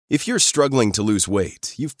If you're struggling to lose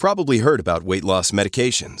weight, you've probably heard about weight loss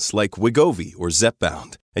medications like Wegovy or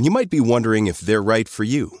Zepbound, and you might be wondering if they're right for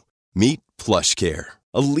you. Meet PlushCare,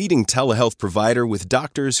 a leading telehealth provider with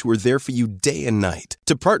doctors who are there for you day and night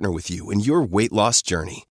to partner with you in your weight loss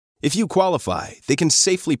journey. If you qualify, they can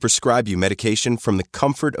safely prescribe you medication from the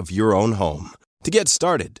comfort of your own home. To get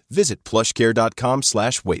started, visit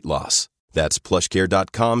plushcare.com/weightloss. That's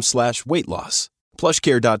plushcare.com/weightloss.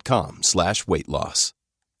 plushcare.com/weightloss.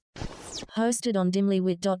 Hosted on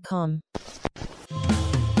dimlywit.com.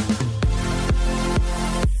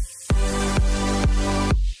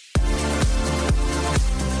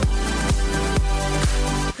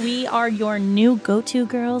 We are your new go-to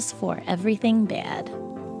girls for everything bad.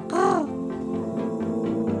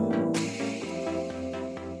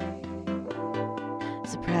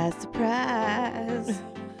 Surprise, surprise.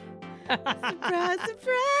 Surprise,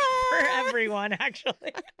 surprise. For everyone,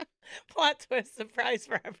 actually. Plot twist, surprise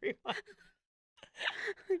for everyone.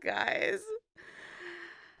 Guys.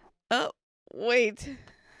 Oh, wait.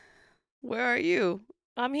 Where are you?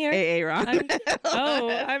 I'm here. AA Ron.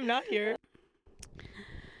 I'm not here.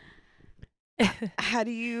 How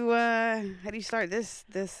do you start this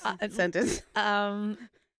sentence? Who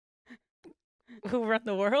run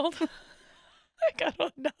the world? Like, I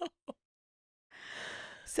don't know.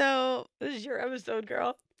 So This is your episode,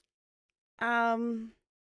 girl. so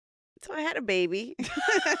I had a baby.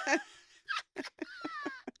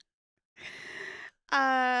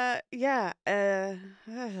 Yeah.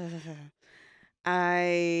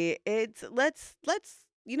 Let's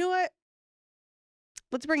you know what?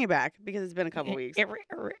 Let's bring it back because it's been a couple weeks. I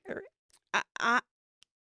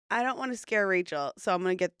don't want to scare Rachel, so I'm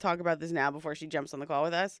gonna talk about this now before she jumps on the call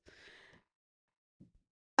with us.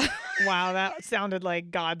 Wow, that sounded like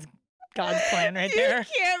God's plan right there. You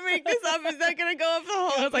can't make this up. Is that gonna go up the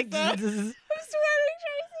whole? I was like, episode? I'm sweating,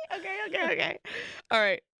 Tracy. Okay. All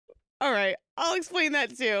right. I'll explain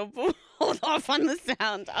that too. Hold off on the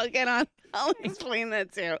sound. I'll explain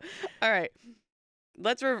that too. All right.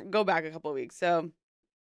 Let's go back a couple of weeks. So,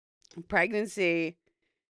 pregnancy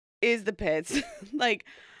is the pits. Like,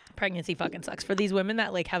 pregnancy fucking sucks for these women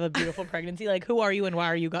that like have a beautiful pregnancy. Like, who are you and why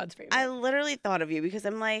are you God's favorite? I literally thought of you because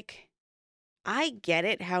I'm like, I get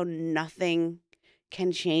it how nothing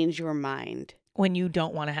can change your mind. When you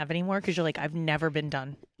don't want to have any more because you're like, I've never been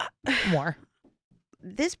done more.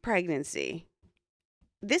 This pregnancy,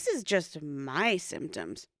 this is just my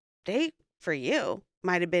symptoms. They, for you,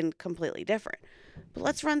 might have been completely different. But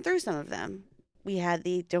let's run through some of them. We had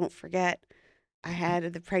don't forget, I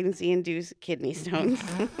had the pregnancy-induced kidney stones.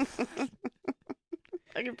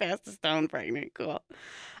 I can pass the stone pregnant. Cool.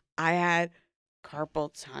 I had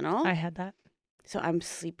carpal tunnel. I had that. So I'm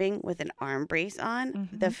sleeping with an arm brace on.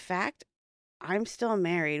 Mhm. The fact I'm still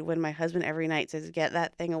married when my husband every night says, get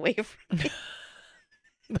that thing away from me.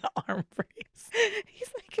 The arm brace. He's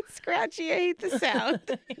like, it's scratchy. I hate the sound.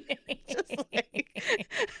 Just like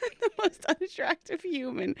the most unattractive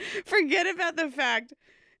human. Forget about the fact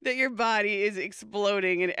that your body is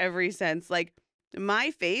exploding in every sense. Like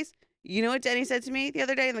my face, you know what Denny said to me the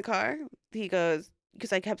other day in the car? He goes,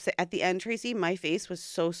 because I kept saying at the end, Tracy, my face was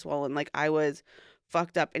so swollen. Like I was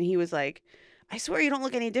fucked up. And he was like, I swear you don't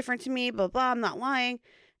look any different to me, blah, blah. I'm not lying.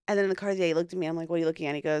 And then in the car today, he looked at me. I'm like, what are you looking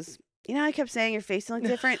at? He goes, you know, I kept saying your face looked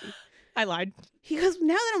different. I lied. He goes,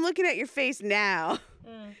 now that I'm looking at your face now,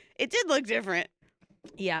 it did look different.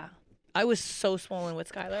 Yeah. I was so swollen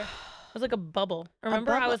with Skylar. It was like a bubble.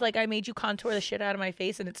 Remember, I was like, I made you contour the shit out of my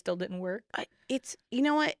face and it still didn't work. You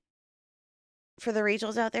know what? For the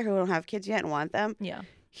Rachels out there who don't have kids yet and want them, Yeah.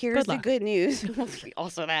 here's the good news.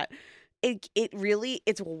 Also that.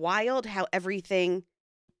 It's wild how everything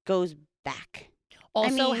goes back.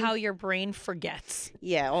 Also, how your brain forgets.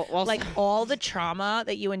 Yeah. Also, Like all the trauma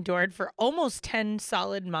that you endured for almost 10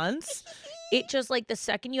 solid months. It just like the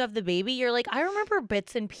second you have the baby, you're like, I remember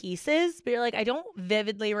bits and pieces, but you're like, I don't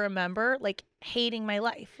vividly remember like hating my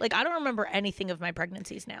life. Like I don't remember anything of my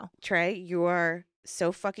pregnancies now. Trey, you are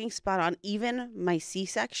so fucking spot on. Even my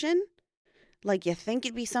C-section, like you think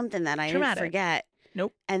it'd be something that I didn't forget.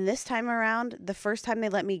 Nope. And this time around, the first time they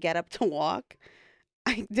let me get up to walk,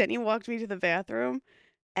 Denny walked me to the bathroom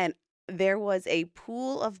and there was a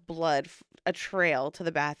pool of blood, a trail to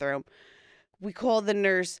the bathroom. We called the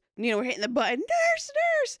nurse, we're hitting the button,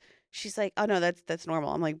 nurse. She's like, oh no, that's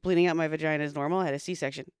normal. I'm like, bleeding out my vagina is normal. I had a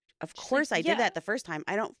C-section. Of course I did that the first time.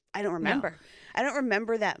 I don't remember. No. I don't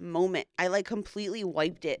remember that moment. I like completely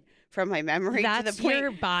wiped it from my memory. That's to the point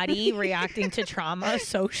your body reacting to trauma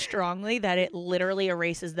so strongly that it literally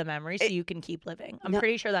erases the memory so you can keep living. I'm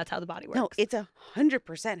pretty sure that's how the body works. No, it's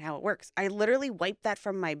 100% how it works. I literally wiped that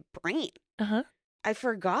from my brain. Uh-huh. I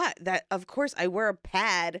forgot that, of course, I wear a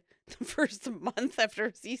pad the first month after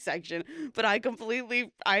a C-section, but I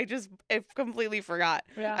completely forgot.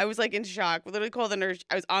 Yeah. I was like in shock. We literally called the nurse.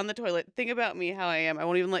 I was on the toilet. Think about me, how I am. I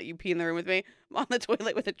won't even let you pee in the room with me. I'm on the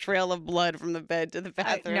toilet with a trail of blood from the bed to the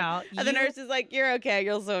bathroom. No, And the nurse is like, "You're okay.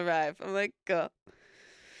 You'll survive." I'm like, "Go."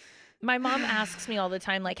 My mom asks me all the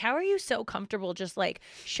time, like, how are you so comfortable just like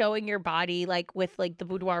showing your body, like with like the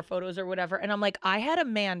boudoir photos or whatever? And I'm like, I had a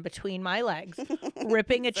man between my legs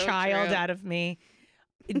ripping a So child true. out of me.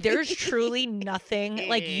 There's truly nothing,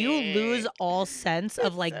 like, you lose all sense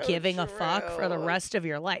of like So giving a fuck for the true. rest of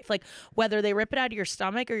your life. Like, whether they rip it out of your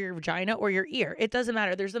stomach or your vagina or your ear, it doesn't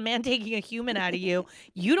matter. There's a man taking a human out of you.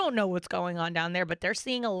 You don't know what's going on down there, but they're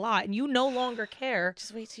seeing a lot and you no longer care.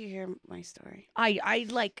 Just wait till you hear my story.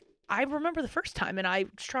 I remember the first time and I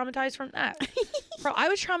was traumatized from that. Bro, I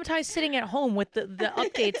was traumatized sitting at home with the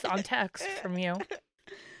updates on text from you.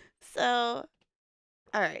 So,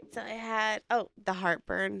 all right. So I had the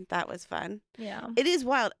heartburn. That was fun. Yeah. It is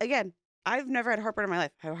wild. Again, I've never had heartburn in my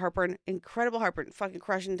life. I have heartburn, incredible heartburn, fucking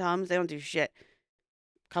crushing Tums. They don't do shit.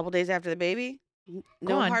 Couple days after the baby, no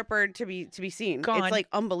Gone. heartburn to be seen. Gone. It's like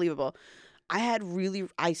unbelievable.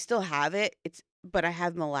 I still have it. But I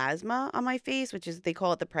have melasma on my face, which is, they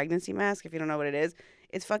call it the pregnancy mask. If you don't know what it is,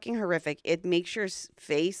 it's fucking horrific. It makes your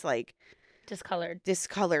face like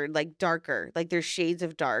discolored, like darker, like there's shades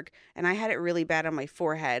of dark. And I had it really bad on my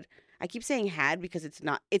forehead. I keep saying had because it's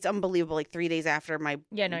not. It's unbelievable. Like 3 days after my.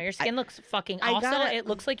 Yeah, no, your skin looks fucking. It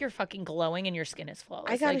looks like you're fucking glowing and your skin is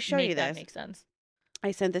flawless. I gotta like, show make you that this. Make sense. I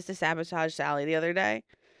sent this to Sabotage Sally the other day.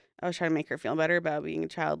 I was trying to make her feel better about being a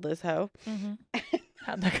childless hoe. Mm-hmm.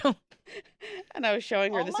 How'd that go? And I was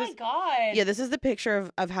showing her. Oh my god. Yeah, this is the picture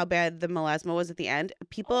of how bad the melasma was at the end.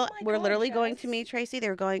 People Oh my were God, literally going Jess. to me, Tracy. They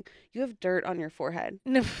were going, "You have dirt on your forehead."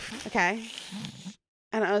 No. Okay.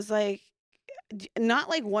 And I was like, not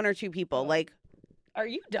like one or two people, like, Are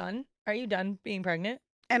you done? Are you done being pregnant?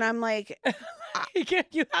 and I'm like,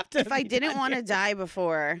 You have to. if I be didn't done want to here. die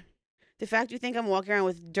before, the fact you think I'm walking around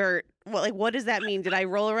with dirt, what does that mean? Did I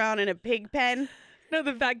roll around in a pig pen? No,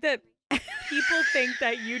 the fact that people think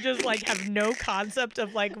that you just like have no concept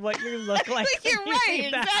of like what you look like. when You're you right,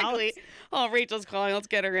 leave the exactly. house. Oh, Rachel's calling. Let's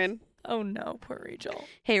get her in. Oh no, poor Rachel.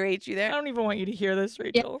 Hey, Rach, you I there? don't even want you to hear this,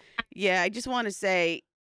 Rachel. Yeah, I just want to say,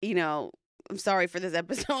 I'm sorry for this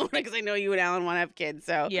episode because I know you and Alan want to have kids.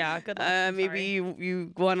 So Yeah, good luck. I'm maybe sorry.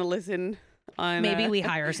 you want to listen on. Maybe we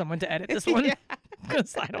hire someone to edit this one Yeah.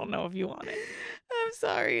 because I don't know if you want it. I'm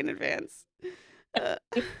sorry in advance.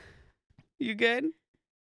 You good?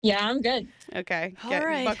 Yeah, I'm good. Okay. All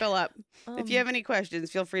right. Buckle up. If you have any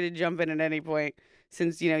questions, feel free to jump in at any point.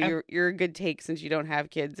 Since you're a good take since you don't have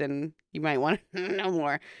kids and you might want to know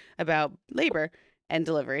more about labor and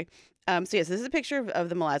delivery. So yes, this is a picture of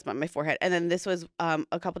the melasma on my forehead, and then this was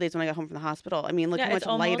a couple days when I got home from the hospital. I mean, look how much it's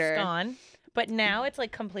almost lighter. gone, but now it's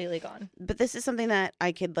like completely gone. But this is something that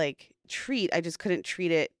I could like treat. I just couldn't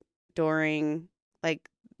treat it during like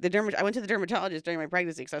I went to the dermatologist during my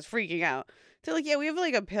pregnancy because I was freaking out. They're like, "Yeah, we have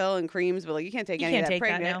like a pill and creams, but like you can't take You any can't of that take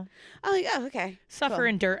that pregnant." now. I'm like, "Oh, okay." Suffer Cool.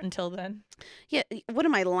 in dirt until then. Yeah, what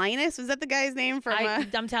am I, Linus? Was that the guy's name from?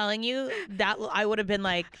 I'm telling you that I would have been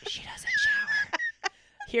like, she doesn't shower.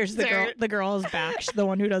 Here's the girl. Dirt. The girl's back. She's the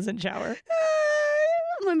one who doesn't shower.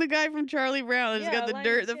 I'm like the guy from Charlie Brown. That's Yeah, got the Linus,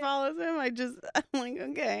 dirt that yeah. follows him. I'm like,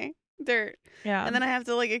 okay, dirt, Yeah. and then I have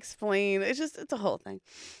to like explain. It's a whole thing.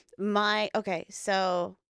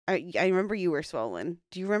 So I remember you were swollen.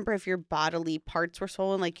 Do you remember if your bodily parts were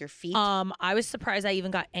swollen, like your feet? I was surprised I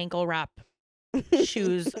even got ankle wrap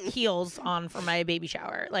shoes, heels on for my baby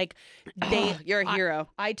shower. Like You're a hero.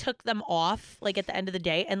 I took them off like at the end of the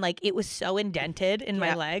day, and like it was so indented in my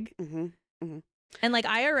Yeah. leg, hmm and like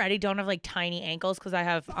I already don't have like tiny ankles because I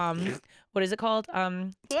have what is it called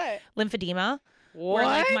What? lymphedema. Where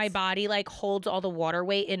like my body like holds all the water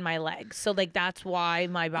weight in my legs. So like that's why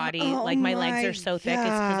my body like my legs are so thick. It's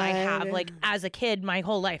because I have like as a kid my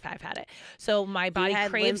whole life I've had it. So my body you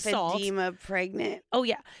had craves salt. lymphedema pregnant. Oh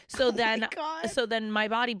yeah. So then God. so then my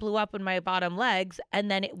body blew up in my bottom legs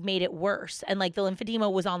and then it made it worse. And like the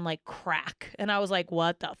lymphedema was on like crack. And I was like,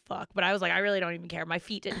 what the fuck? But I was like, I really don't even care. My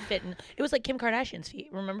feet didn't fit in. It was like Kim Kardashian's feet.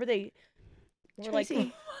 Remember they were like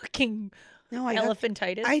Tracy. fucking No, I got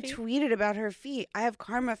elephantitis. I feet? tweeted about her feet. I have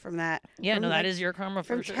karma from that. Yeah, From, no, like, that is your karma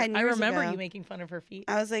for from sure. 10 I years remember ago. you making fun of her feet.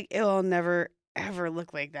 I was like, it'll never ever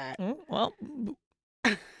look like that. Well,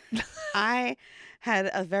 I had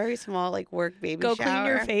a very small like work baby go shower. clean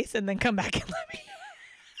your face and then come back and let me.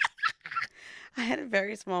 I had a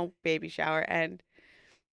very small baby shower and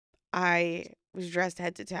I was dressed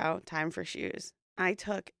head to toe. Time for shoes. I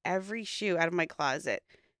took every shoe out of my closet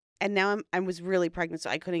And now I was really pregnant, so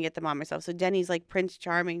I couldn't get them on myself. So Denny's like Prince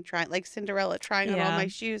Charming, trying like Cinderella, trying on all my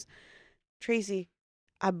shoes. Tracy,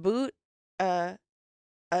 a boot, a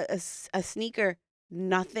sneaker,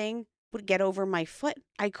 nothing would get over my foot.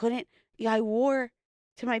 I couldn't. Yeah, I wore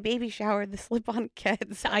to my baby shower the slip-on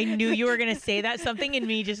Keds. I knew you were gonna say that. Something in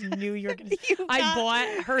me just knew you were gonna. I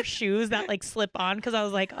bought her shoes that like slip on because I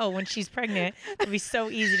was like, oh, when she's pregnant, it'll be so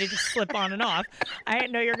easy to just slip on and off. I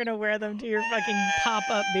didn't know you're gonna wear them to your fucking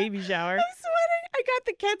pop-up baby shower. I'm sweating. I got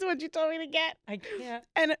the Keds ones you told me to get. I can't.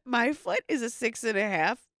 And my foot is a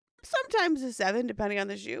 6.5, sometimes a 7, depending on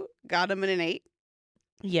the shoe. Got them in an 8.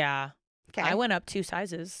 Yeah. Okay. I went up 2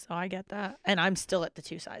 sizes, so I get that, and I'm still at the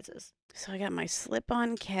 2 sizes. So I got my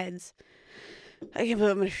slip-on Keds. I'm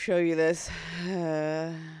going to show you this.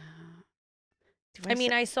 I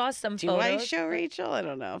saw some do photos. I show Rachel? I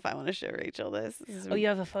don't know if I want to show Rachel this. Oh, you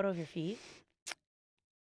have a photo of your feet?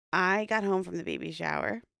 I got home from the baby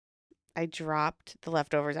shower. I dropped the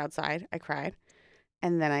leftovers outside. I cried.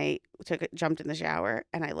 And then I jumped in the shower,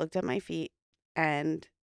 and I looked at my feet, and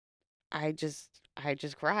I just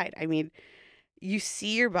cried. I mean, you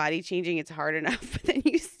see your body changing, it's hard enough, but then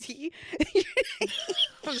you see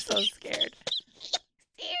I'm so scared.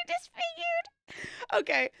 you're disfigured.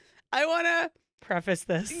 Okay, I want to Preface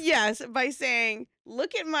this. yes by saying,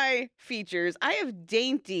 look at my features. I'm a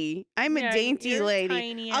dainty you're lady.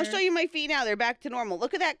 tinier. I'll show you my feet now. They're back to normal.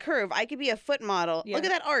 Look at that curve. I could be a foot model. Yeah. Look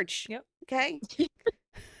at that arch. Yep. Okay.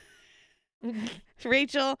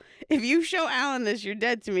 Rachel, if you show Alan this, you're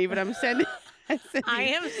dead to me, but I'm sending. I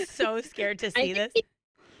am so scared to see this.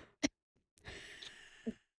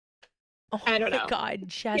 Oh I don't my know. God,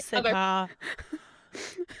 Jessica.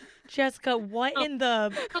 Jessica, what in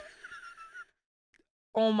the...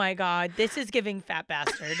 Oh my God, this is giving fat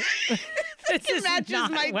bastard. This is matches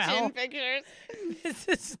not my well. chin pictures. This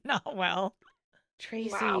is not well. Tracy,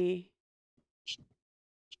 Wow.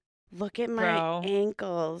 look at my Bro.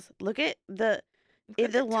 ankles. Look at the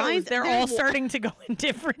The lines. they're all starting to go in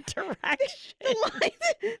different directions. The line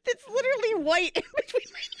that's literally white in between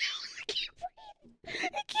my nose. I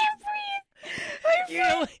can't breathe. I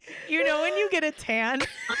can't breathe. You know when you get a tan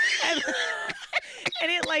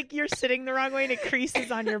and it like you're sitting the wrong way and it creases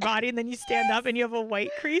on your body and then you stand up and you have a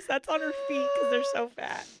white crease? That's on her feet because they're so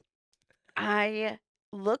fat. I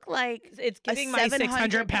look like It's a giving my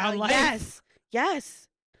 600-pound life. Yes.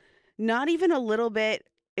 Not even a little bit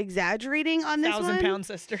exaggerating on this one. 1,000-pound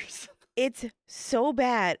sisters. It's so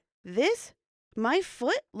bad. My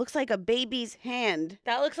foot looks like a baby's hand.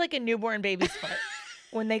 That looks like a newborn baby's foot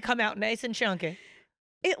when they come out nice and chunky.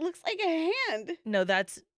 It looks like a hand. No,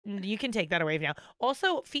 you can take that away now.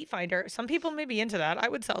 Also, Feet Finder. Some people may be into that. I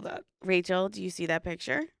would sell that. Rachel, do you see that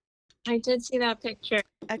picture? I did see that picture.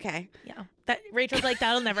 Okay. Yeah. Rachel's like,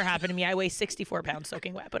 that'll never happen to me. I weigh 64 pounds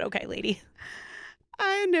soaking wet, but okay, lady.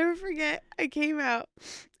 I'll never forget. I came out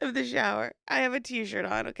of the shower. I have a t-shirt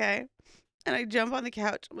on, okay? And I jump on the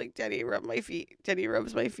couch. I'm like, Daddy, rub my feet. Daddy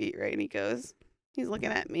rubs my feet, right? And he's looking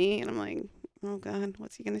at me, and I'm like, oh, God,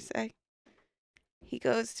 what's he going to say? He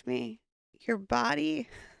goes to me, your body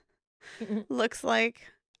looks like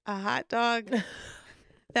a hot dog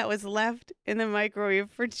that was left in the microwave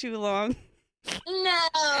for too long.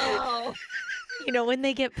 No. You know when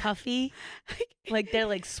they get puffy? Like they're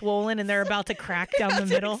like swollen and they're about to crack down the About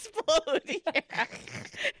to middle? explode, yeah.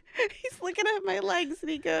 He's looking at my legs, and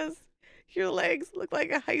he goes, your legs look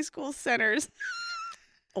like a high school center's.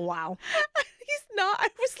 Wow. He's not. I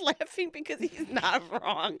was laughing because he's not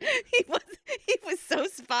wrong. He was so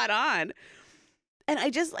spot on. And I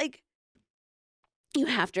just like, you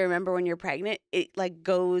have to remember when you're pregnant, it like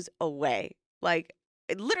goes away. Like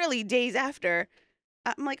literally days after,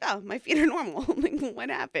 I'm like, oh, my feet are normal. Like, what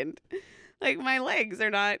happened? Like my legs are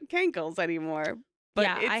not cankles anymore. But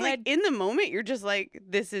Yeah, it's like in the moment, you're just like,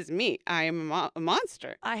 this is me. I am a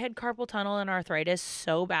monster. I had carpal tunnel and arthritis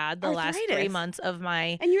so bad the last 3 Arthritis? months of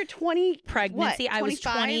my And you're 20. pregnancy. What, I was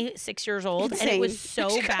 25? 26 years old and it was Insane.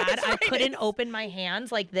 so bad. I couldn't Arthritis. open my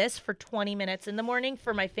hands like this for 20 minutes in the morning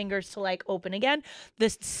for my fingers to like open again. The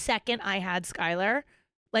second I had Skylar,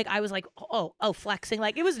 like I was like, oh, flexing.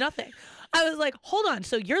 Like it was nothing. I was like, hold on.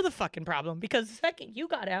 So you're the fucking problem because the second you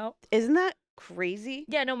got out. Isn't that crazy?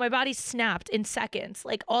 Yeah, no, my body snapped in seconds.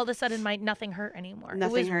 Like all of a sudden nothing hurt anymore.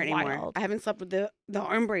 Nothing it was hurt anymore. wild. I haven't slept with the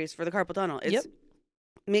arm brace for the carpal tunnel. It Yep.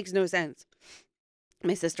 makes no sense.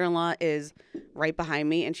 My sister-in-law is right behind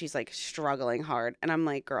me, and she's like struggling hard, and I'm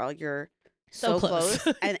like, "Girl, you're so close."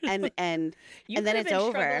 and You and then could've it's been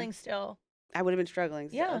over. struggling still. I would have been struggling.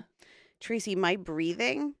 Still. Yeah. Tracy, my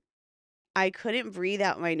breathing, I couldn't breathe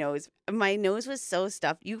out my nose. My nose was so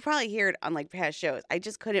stuffed. You could probably hear it on like past shows. I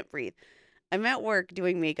just couldn't breathe. I'm at work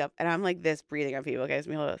doing makeup, and I'm like this breathing on people. Okay, it's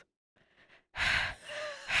me.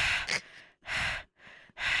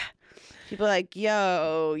 People are like,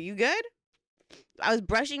 yo, you good? I was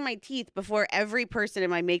brushing my teeth before every person in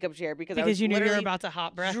my makeup chair because I was you knew you were literally about to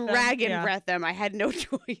hot breath them. dragon Yeah. breath them. I had no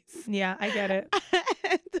choice. Yeah, I get it. I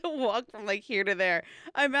had to walk from like here to there.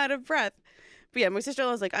 I'm out of breath. But yeah, my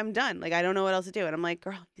sister-in-law was like, I'm done. Like, I don't know what else to do. And I'm like,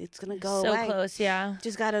 girl, it's going to go So away. close, yeah.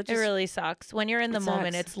 Just got to It really sucks. When you're in the It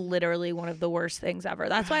moment, sucks. it's literally one of the worst things ever.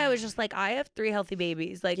 That's why I was just like, I have 3 healthy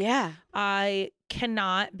babies. Like, yeah. I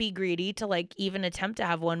cannot be greedy to like even attempt to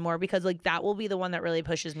have one more because like that will be the one that really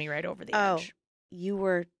pushes me right over the edge. You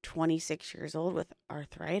were 26 years old with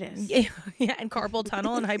arthritis. Yeah, and carpal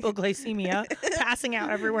tunnel and hypoglycemia, passing out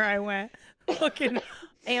everywhere I went. Fucking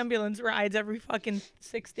ambulance rides every fucking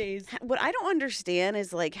 6 days. What I don't understand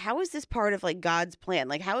is like, how is this part of like God's plan?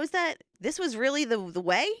 Like, how is that? This was really the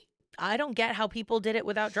way? I don't get how people did it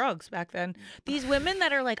without drugs back then. These women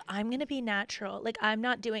that are like, I'm going to be natural. Like, I'm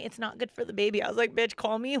not doing, it's not good for the baby. I was like, bitch,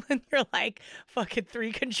 call me when you're like fucking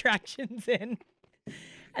 3 contractions in.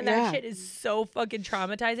 And that shit is so fucking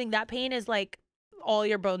traumatizing. That pain is like all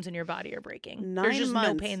your bones in your body are breaking. 9 There's just no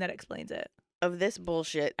months pain that explains it. of this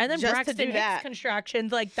bullshit. And then just Braxton to do Hicks that.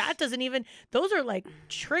 contractions, like that doesn't even, those are like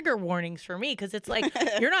trigger warnings for me because it's like,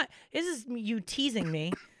 you're not, this is you teasing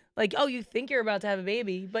me. Like, oh, you think you're about to have a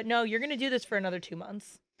baby, but no, you're going to do this for another 2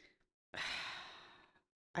 months.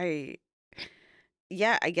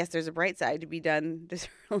 Yeah, I guess there's a bright side to be done this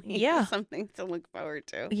early. Yeah. Something to look forward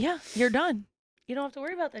to. Yeah, you're done. You don't have to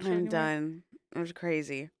worry about that shit I'm anymore. done. It was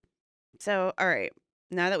crazy. So, all right.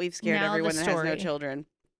 Now that we've scared Now the everyone that has no story. children,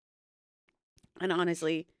 and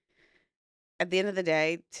honestly, at the end of the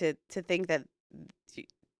day, to think that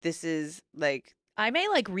this is like I may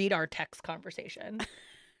like read our text conversation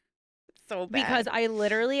so bad because I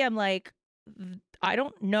literally am like, I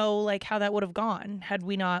don't know like how that would have gone had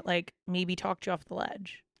we not like maybe talked you off the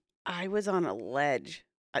ledge. I was on a ledge.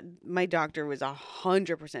 My doctor was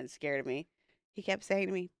 100% scared of me. He kept saying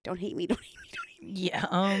to me, "Don't hate me, don't hate me, don't hate me."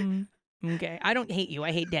 Yeah. Okay. I don't hate you.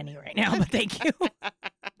 I hate Denny right now, but thank you. I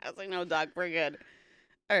was like, no, doc, we're good.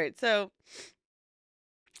 All right. So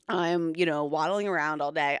I'm, waddling around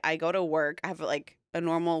all day. I go to work. I have like a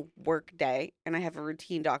normal work day and I have a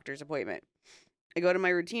routine doctor's appointment. I go to my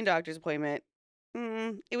routine doctor's appointment.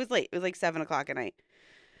 It was late. It was like 7:00 at night.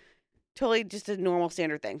 Totally just a normal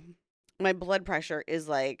standard thing. My blood pressure is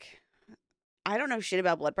like, I don't know shit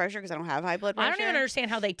about blood pressure because I don't have high blood pressure. I don't even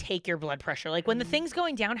understand how they take your blood pressure. Like when the thing's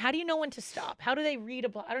going down, how do you know when to stop? How do they read a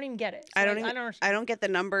blood? I don't even get it. So, I don't like, even- understand. I don't get the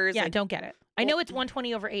numbers. Yeah, I like, don't get it. I know it's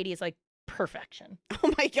 120/80 is like perfection.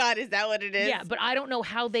 oh my God, is that what it is? Yeah, but I don't know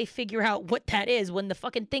how they figure out what that is when the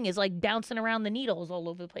fucking thing is like bouncing around the needles all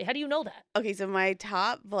over the place. How do you know that? Okay, so my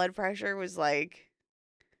top blood pressure was like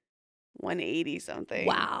 180 something.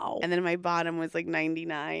 Wow. And then my bottom was like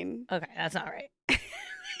 99. Okay, that's not right.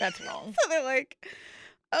 That's wrong. So they're like,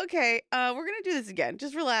 okay, we're going to do this again.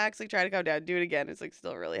 Just relax, like try to calm down, do it again. It's like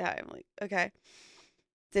still really high. I'm like, okay.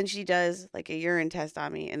 Then she does like a urine test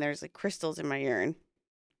on me and there's like crystals in my urine.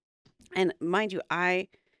 And mind you, I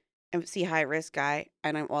am a high risk guy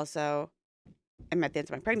and I'm at the end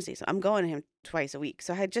of my pregnancy. So I'm going to him twice a week.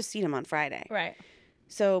 So I had just seen him on Friday. Right.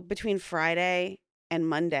 So between Friday and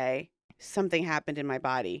Monday, something happened in my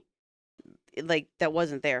body. Like that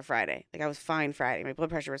wasn't there Friday. Like I was fine Friday. My blood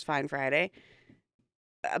pressure was fine Friday.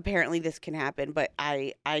 Apparently this can happen, but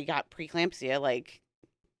I got preeclampsia. Like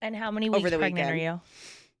And how many weeks Over the pregnant are weekend. you?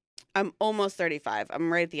 I'm almost 35.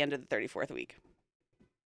 I'm right at the end of the 34th week.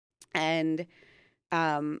 And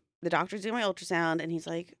the doctor's doing my ultrasound and he's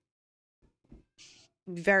like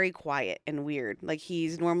very quiet and weird. Like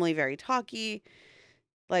he's normally very talky.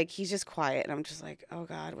 Like he's just quiet and I'm just like, "Oh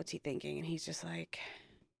God, what's he thinking?" And he's just like,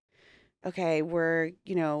 "Okay, we're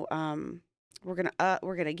going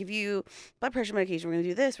to give you blood pressure medication. We're going to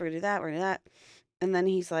do this, we're going to do that, we're going to do that." And then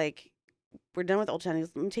he's like, "We're done with ultrasound."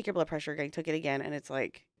 He's, "Let me take your blood pressure." I took it again and it's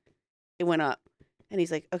like it went up. And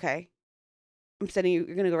he's like, "Okay, I'm sending you,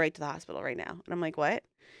 you're going to go right to the hospital right now." And I'm like, "What?"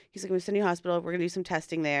 He's like, "I'm going to send you to the hospital. We're going to do some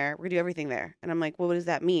testing there. We're going to do everything there." And I'm like, "Well, what does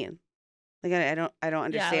that mean?" Like, I don't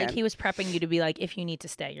understand. Yeah, like he was prepping you to be like, if you need to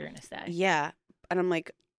stay, you're gonna stay. Yeah. And I'm like,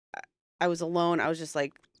 I was alone. I was just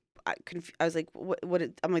like, I was like,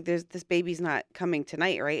 I'm like, this baby's not coming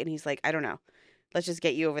tonight, right? And he's like, "I don't know. Let's just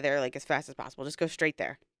get you over there like as fast as possible. Just go straight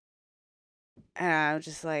there." And I was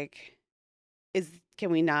just like,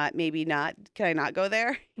 can I not go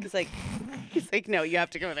there? He's like, "No, you have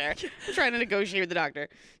to go there." I'm trying to negotiate with the doctor.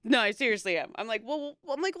 No, I seriously am. I'm like, well,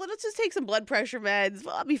 let's just take some blood pressure meds.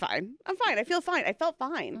 Well, I'll be fine. I'm fine. I feel fine. I felt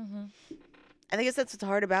fine. Mm-hmm. I think that's what's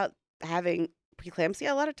hard about having preeclampsia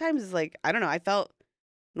a lot of times is like, I don't know, I felt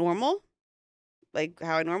normal, like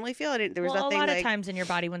how I normally feel. There was nothing a lot like, of times in your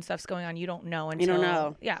body when stuff's going on, you don't know until you don't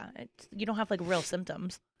know. Yeah, you don't have like real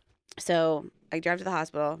symptoms. So I drive to the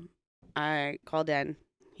hospital. I call Den.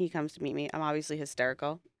 He comes to meet me. I'm obviously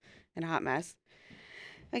hysterical and a hot mess.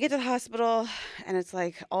 I get to the hospital and it's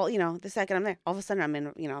like the second I'm there, all of a sudden I'm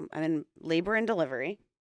in labor and delivery.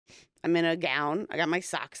 I'm in a gown. I got my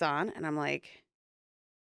socks on and I'm like,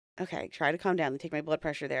 okay, try to calm down. They take my blood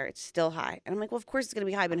pressure there. It's still high. And I'm like, well, of course it's going to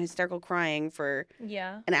be high. I've been hysterical crying for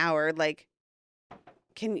an hour. Like,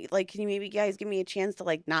 can you maybe guys give me a chance to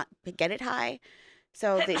like not get it high?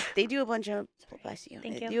 So they do a bunch of, bless you.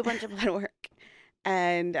 Thank They you. do a bunch of blood work.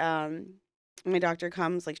 And my doctor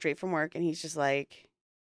comes like straight from work and he's just like,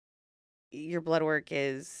 your blood work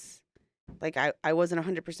is like, I wasn't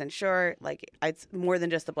 100% sure. Like, it's more than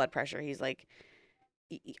just the blood pressure. He's like,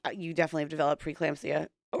 you definitely have developed preeclampsia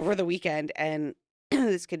over the weekend and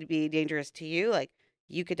this could be dangerous to you. Like,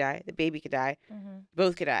 you could die. The baby could die. Mm-hmm.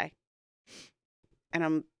 Both could die. And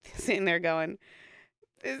I'm sitting there going,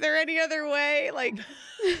 is there any other way? Like,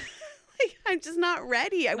 like I'm just not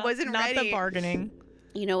ready. I wasn't ready. Not the bargaining.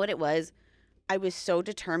 You know what it was? I was so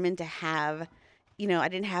determined to have, I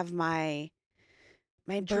didn't have my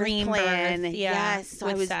Dream birth plan. birth, yeah, Yes.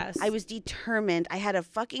 So with I was determined. I had a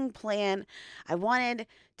fucking plan. I wanted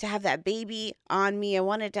to have that baby on me. I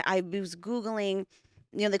was Googling,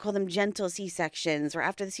 they call them gentle C-sections, or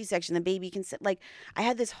after the C-section, the baby can sit. Like, I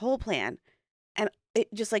had this whole plan and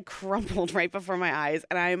it just like crumbled right before my eyes.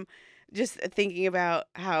 And I'm just thinking about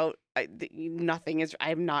how I'm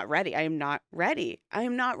not ready. I am not ready. I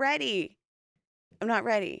am not ready. I'm not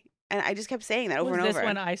ready. And I just kept saying that over and over. Was this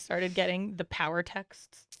when I started getting the power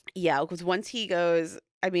texts? Yeah, because once he goes,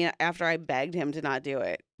 after I begged him to not do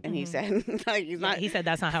it, and he said, like, he's not. He said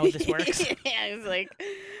that's not how this works. Yeah, he's like,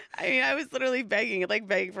 I was literally begging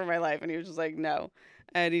for my life, and he was just like, no.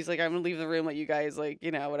 And he's like, I'm gonna leave the room, let you guys, like,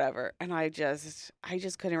 whatever. And I just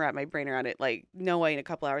couldn't wrap my brain around it. Like, no way in a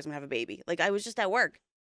couple hours I'm gonna have a baby. Like, I was just at work.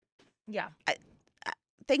 Yeah.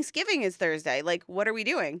 Thanksgiving is Thursday. Like, what are we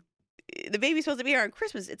doing? The baby's supposed to be here on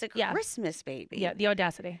Christmas. It's a Christmas baby. Yeah, the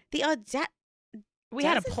audacity. We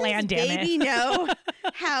had a plan, damn it. Baby know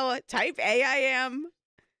how type A I am.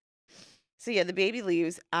 So yeah, the baby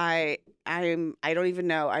leaves. I don't even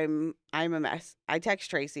know. I'm a mess. I text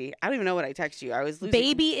Tracy. I don't even know what I text you. I was losing.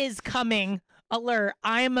 Baby is coming. Alert.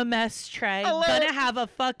 I am a mess, Trey. Alert. Gonna have a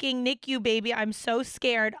fucking NICU baby. I'm so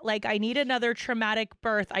scared. Like, I need another traumatic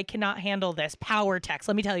birth. I cannot handle this. Power text.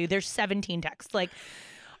 Let me tell you, there's 17 texts. Like,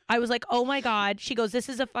 I was like, oh my God. She goes, this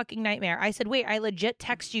is a fucking nightmare. I said, wait, I legit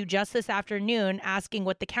text you just this afternoon asking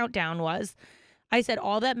what the countdown was. I said,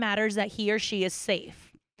 all that matters is that he or she is safe.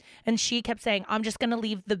 And she kept saying, I'm just going to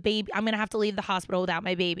leave the baby. I'm going to have to leave the hospital without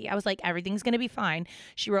my baby. I was like, everything's going to be fine.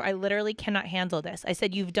 She wrote, I literally cannot handle this. I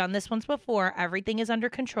said, you've done this once before. Everything is under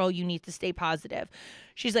control. You need to stay positive.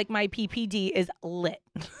 She's like, my PPD is lit.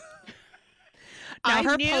 Now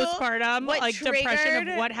her postpartum, like, depression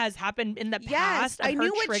of what has happened in the past. Yes, I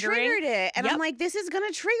knew what triggered it. And Yep. I'm like, this is going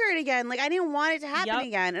to trigger it again. Like, I didn't want it to happen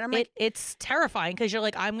again. And I'm like, it's terrifying because you're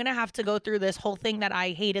like, I'm going to have to go through this whole thing that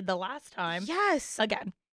I hated the last time. Yes.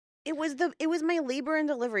 Again. It was my labor and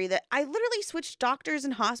delivery that I literally switched doctors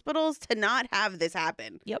and hospitals to not have this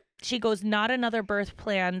happen. Yep. She goes, not another birth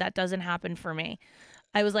plan. That doesn't happen for me.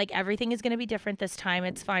 I was like, everything is going to be different this time.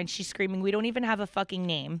 It's fine. She's screaming. We don't even have a fucking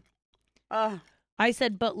name. I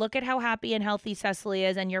said, but look at how happy and healthy Cecily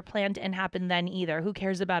is, and your plan didn't happen then either. Who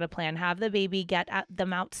cares about a plan? Have the baby, get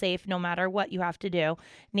them out safe no matter what you have to do.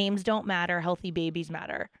 Names don't matter. Healthy babies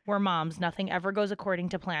matter. We're moms. Nothing ever goes according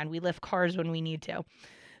to plan. We lift cars when we need to.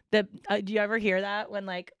 Do you ever hear that when,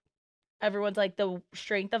 like, everyone's like, the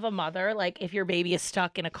strength of a mother, like, if your baby is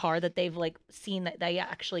stuck in a car that they've, like, seen that they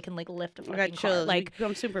actually can, like, lift a fucking car. Like,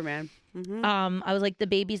 become Superman. Mm-hmm. I was like, the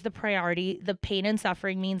baby's the priority. The pain and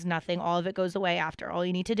suffering means nothing. All of it goes away after. All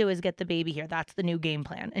you need to do is get the baby here. That's the new game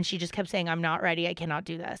plan. And she just kept saying, I'm not ready. I cannot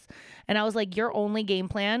do this. And I was like, your only game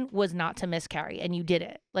plan was not to miscarry. And you did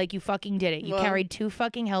it. Like, you fucking did it. You carried 2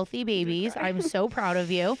 fucking healthy babies. I'm so proud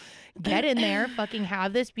of you. Get in there, fucking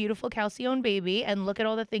have this beautiful calcium baby, and look at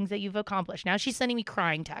all the things that you've accomplished. Now she's sending me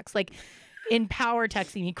crying texts, like, in power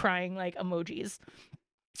texting me crying, like, emojis.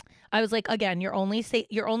 I was like, again, your only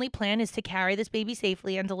plan is to carry this baby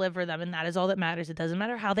safely and deliver them, and that is all that matters. It doesn't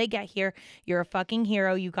matter how they get here. You're a fucking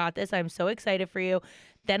hero. You got this. I'm so excited for you.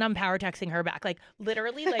 Then I'm power texting her back. Like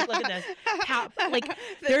literally, like look at this. Like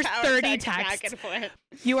The there's power 30 text back texts. and forth.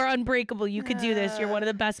 You are unbreakable. You could do this. You're one of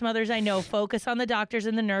the best mothers I know. Focus on the doctors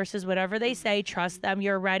and the nurses. Whatever they say, trust them.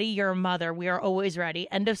 You're ready. You're a mother. We are always ready.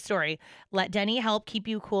 End of story. Let Denny help keep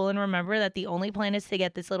you cool and remember that the only plan is to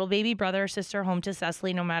get this little baby brother or sister home to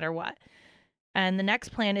Cecily no matter what. And the next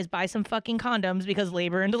plan is buy some fucking condoms because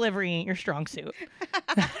labor and delivery ain't your strong suit.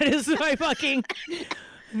 That is my fucking...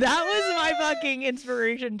 That was my fucking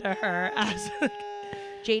inspiration to her.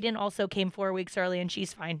 Jaden also came 4 weeks early and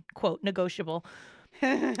she's fine. Quote, negotiable.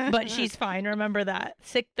 But she's fine. Remember that.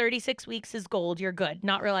 36 weeks is gold. You're good.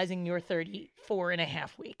 Not realizing you're 34 and a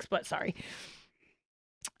half weeks, but sorry.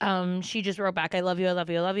 She just wrote back, I love you. I love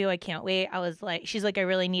you. I love you. I can't wait. I was like, she's like, I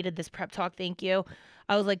really needed this prep talk. Thank you.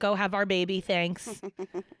 I was like, go have our baby. Thanks.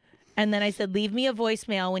 And then I said, leave me a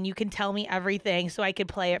voicemail when you can tell me everything so I could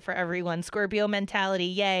play it for everyone. Scorpio mentality,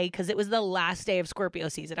 yay, because it was the last day of Scorpio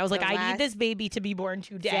season. I was like, I need this baby to be born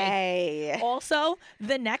today. Also,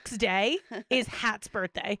 the next day is Hat's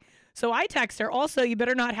birthday. So I text her, also, you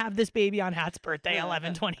better not have this baby on Hat's birthday,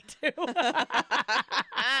 11/22.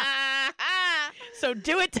 So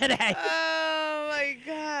do it today. Oh my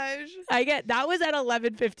gosh. That was at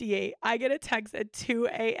 11:58. I get a text at 2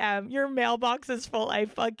 a.m. Your mailbox is full. I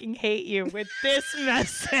fucking hate you with this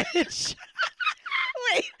message.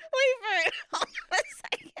 Wait for it. Hold on a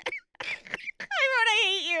second. I wrote I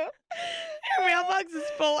hate you. Your mailbox is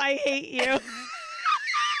full. I hate you.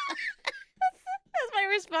 That's my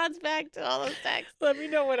response back to all those texts. Let me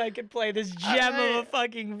know when I can play this gem of a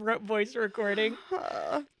fucking voice recording.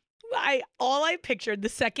 All I pictured the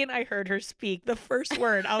second I heard her speak, the first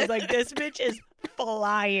word, I was like, this bitch is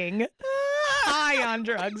flying high on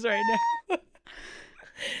drugs right now.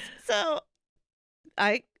 So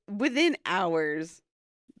within hours,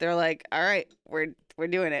 they're like, all right, we're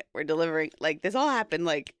doing it. We're delivering. Like this all happened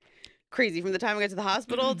like crazy from the time I got to the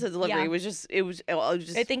hospital to delivery. Yeah. It was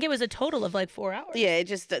just I think it was a total of like 4 hours. Yeah,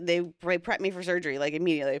 they prepped me for surgery like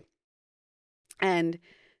immediately. And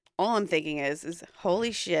all I'm thinking is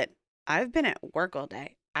holy shit, I've been at work all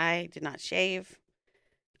day. I did not shave.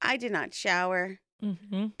 I did not shower.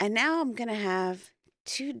 Mm-hmm. And now I'm going to have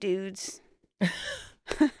two dudes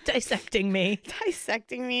dissecting me.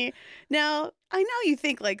 Now, I know you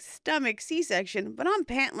think like stomach C-section, but I'm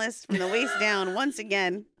pantless from the waist down once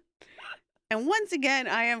again. And once again,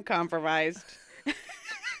 I am compromised.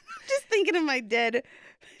 Just thinking of my dead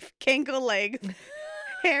Kenko legs,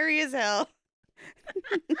 hairy as hell.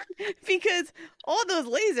 Because all those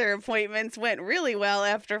laser appointments went really well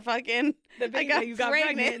after fucking I got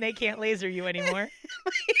pregnant and they can't laser you anymore.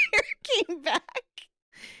 My hair came back.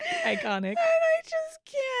 Iconic. And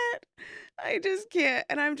I just can't.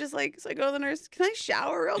 And I'm just like, so I go to the nurse, can I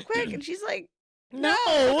shower real quick? And she's like, no.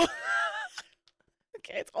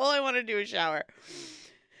 Okay, it's all I want to do is shower.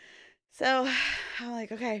 So I'm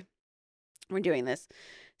like, okay, we're doing this.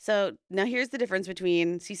 So now here's the difference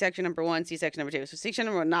between C-section number 1, C-section number 2. So C-section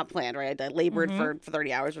number 1, not planned, right? I labored for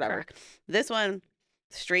 30 hours, whatever. Correct. This one,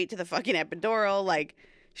 straight to the fucking epidural, like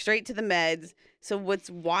straight to the meds. So what's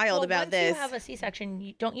wild about this? Once you have a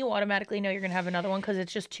C-section, don't you automatically know you're going to have another one because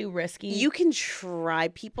it's just too risky? You can try.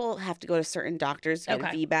 People have to go to certain doctors to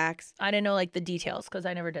get VBACs. I didn't know like the details because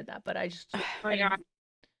I never did that, but I just... I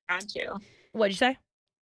had to. What'd you say?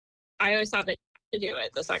 I always thought that to do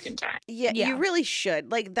it the second time. Yeah, you really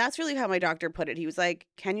should. Like, that's really how my doctor put it. He was like,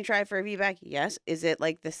 can you try for a VBAC? Yes. Is it,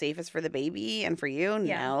 like, the safest for the baby and for you?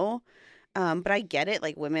 Yeah. No. But I get it.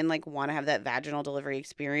 Like, women, like, want to have that vaginal delivery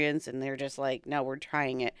experience, and they're just like, no, we're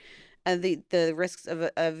trying it. And the risks of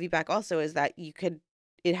a VBAC also is that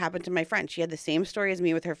it happened to my friend. She had the same story as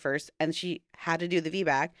me with her first, and she had to do the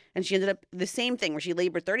VBAC, and she ended up the same thing where she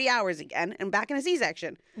labored 30 hours again and back in a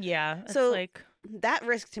C-section. Yeah. So like... that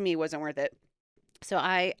risk to me wasn't worth it. So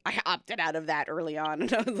I opted out of that early on,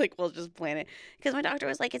 and I was like, we'll just plan it. Because my doctor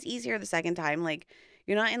was like, it's easier the second time. Like,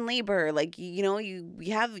 you're not in labor. Like, you know, we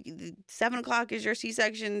have 7 o'clock is your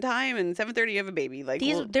C-section time, and 7:30 you have a baby. Like,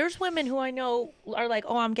 there's women who I know are like,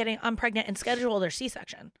 oh, I'm pregnant, and schedule their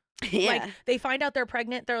C-section. yeah. Like, they find out they're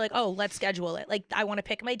pregnant. They're like, oh, let's schedule it. Like, I want to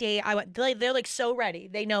pick my date. They're like so ready.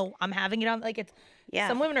 They know I'm having it on. Like, it's... Yeah.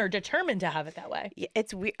 Some women are determined to have it that way. Yeah,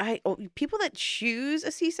 it's weird. People that choose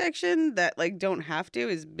a C-section that like don't have to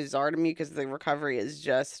is bizarre to me because the recovery is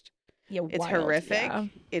just it's wild, horrific. yeah.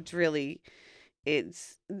 It's really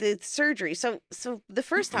it's surgery. So the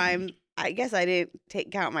first time I guess I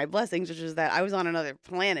didn't count my blessings, which was that I was on another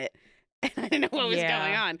planet and I didn't know what was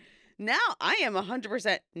going on. Now I am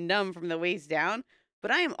 100% numb from the waist down, but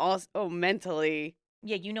I am also mentally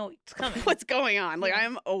Yeah, you know it's coming. what's going on. Like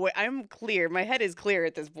Yeah. I'm clear. My head is clear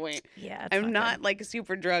at this point. Yeah, it's I'm not like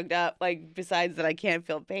super drugged up. Like besides that, I can't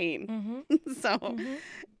feel pain. Mm-hmm. So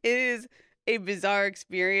it is a bizarre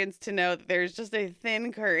experience to know that there's just a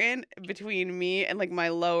thin curtain between me and like my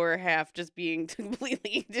lower half just being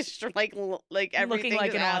completely destroyed, like everything Looking like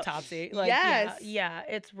is an out. autopsy. Like, Yes. Yeah,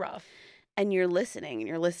 it's rough. And you're listening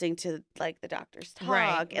to like the doctors talk,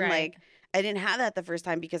 Right, and right. like I didn't have that the first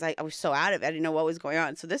time because I was so out of it. I didn't know what was going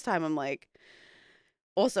on. So this time I'm like,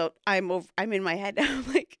 also I'm in my head now.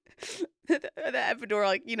 I'm like the epidural,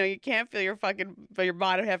 like, you know, you can't feel your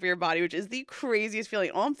bottom half of your body, which is the craziest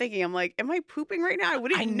feeling. All I'm thinking, I'm like, am I pooping right now? I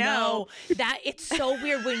wouldn't I know. know that it's so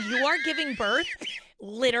weird when you are giving birth.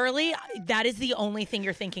 Literally, that is the only thing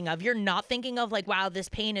you're thinking of. You're not thinking of like, wow, this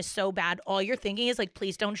pain is so bad. All you're thinking is like,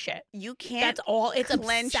 please don't shit. You can't. That's all. It's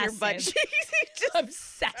clench your butt obsessive. cheeks. Just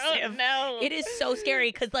Obsessive. Oh, no. It is so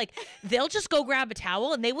scary because like they'll just go grab a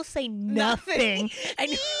towel and they will say nothing. And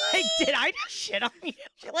you're like, did I just shit on you?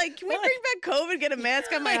 Like, can we bring back COVID? Get a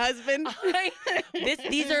mask on my husband.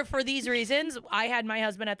 These are for these reasons. I had my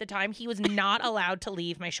husband at the time. He was not allowed to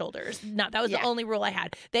leave my shoulders. That was the only rule I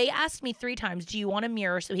had. They asked me 3 times, do you want a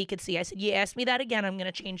mirror so he could see? I said, you ask me that again, I'm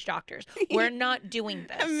going to change doctors. We're not doing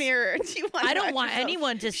this. A mirror. Do you want I to don't watch want yourself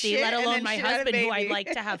anyone to see, shit let and alone then my shit out a husband, who I'd baby?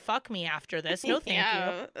 like to have fuck me after this. No, thank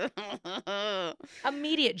you.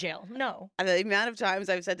 Immediate jail. No. And the amount of times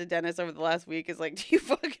I've said to Dennis over the last week is like, do you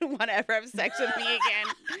fucking want to ever have sex with me again?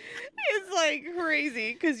 It's like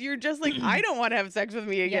crazy because you're just like, I don't want to have sex with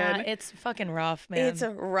me again. Yeah, it's fucking rough, man. It's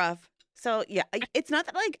rough. So yeah, it's not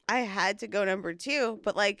that like I had to go number 2,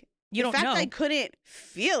 but like You the don't fact know. I couldn't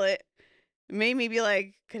feel it made me be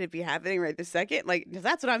like, could it be happening right this second? Like, 'cause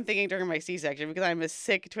that's what I'm thinking during my C-section because I'm a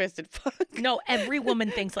sick, twisted fuck. No, every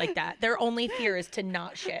woman thinks like that. Their only fear is to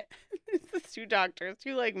not shit. It's 2 doctors,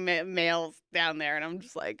 2 like males down there, and I'm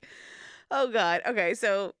just like, oh god. Okay,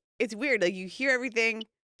 so it's weird. Like you hear everything,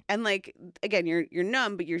 and like again, you're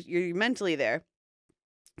numb, but you're mentally there.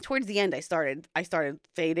 Towards the end, I started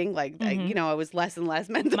fading. Like I was less and less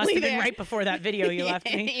mentally Must have there. been right before that video you left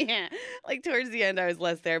me. Yeah, like towards the end, I was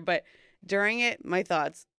less there, but during it, my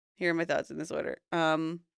thoughts. Here are my thoughts in this order.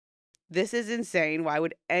 This is insane. Why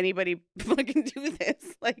would anybody fucking do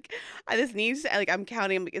this? Like, this needs to, like, I'm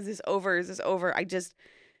counting. I'm like, is this over? Is this over?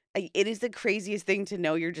 It is the craziest thing to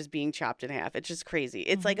know you're just being chopped in half. It's just crazy.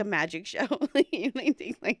 It's like a magic show. You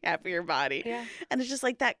take like half of your body. Yeah. And it's just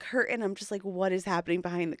like that curtain. I'm just like, what is happening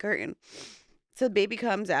behind the curtain? So the baby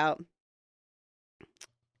comes out.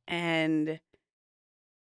 And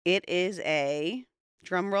it is a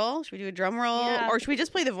drum roll. Should we do a drum roll? Yeah. Or should we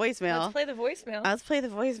just play the voicemail? Let's play the voicemail. Let's play the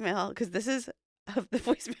voicemail because this is the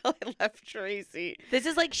voicemail I left Tracy. This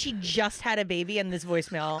is like she just had a baby and this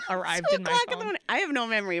voicemail arrived in my 2:00 in the phone. morning. I have no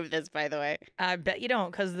memory of this, by the way. I bet you don't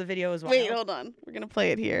because the video is wild. Wait, hold on. We're going to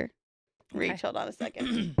play it here. Okay. Reach, hold on a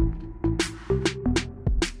second.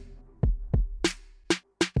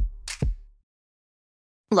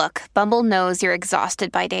 Look, Bumble knows you're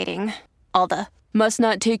exhausted by dating. All the must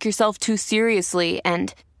not take yourself too seriously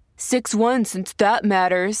and 6'1" since that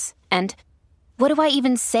matters. And what do I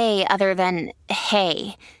even say other than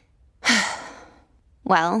hey?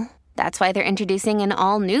 Well, that's why they're introducing an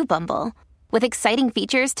all-new Bumble with exciting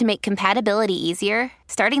features to make compatibility easier,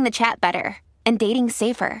 starting the chat better, and dating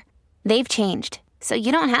safer. They've changed, so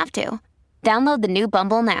you don't have to. Download the new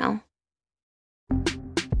Bumble now.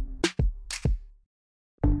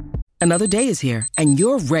 Another day is here, and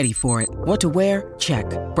you're ready for it. What to wear? Check.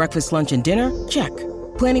 Breakfast, lunch, and dinner? Check.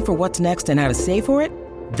 Planning for what's next and how to save for it?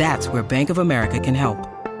 That's where Bank of America can help.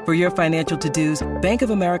 For your financial to-dos, Bank of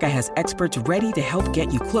America has experts ready to help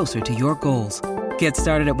get you closer to your goals. Get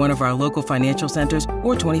started at one of our local financial centers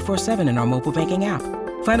or 24/7 in our mobile banking app.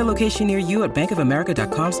 Find a location near you at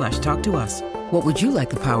bankofamerica.com/talktous. What would you like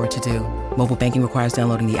the power to do? Mobile banking requires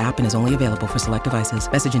downloading the app and is only available for select devices.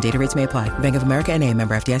 Message and data rates may apply. Bank of America NA,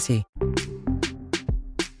 member FDIC.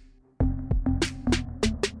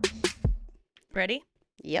 Ready?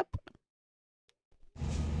 Yep.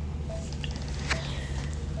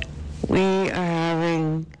 We are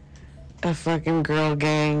having a fucking girl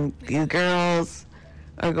gang. These girls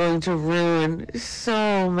are going to ruin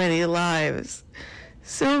so many lives.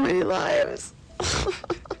 So many lives.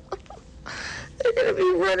 They're gonna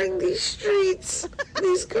be running these streets.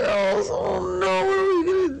 These girls. Oh no, what are we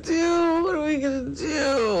gonna do? What are we gonna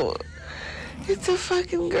do? It's a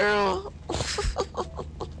fucking girl.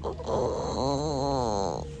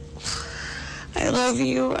 I love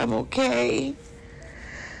you. I'm okay.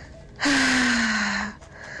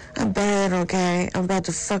 I'm better than okay. I'm about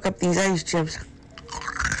to fuck up these ice chips.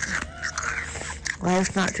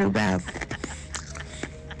 Life's not too bad.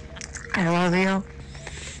 I love you.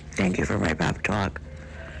 Thank you for my pep talk.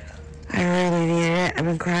 I really needed it. I've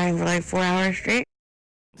been crying for like 4 hours straight.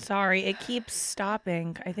 Sorry, it keeps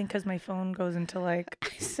stopping. I think because my phone goes into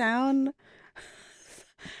like. Sound.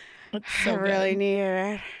 It's I so really good.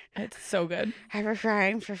 needed it. It's so good. I've been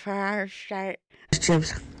crying for 4 hours straight.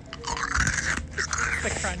 Chips. The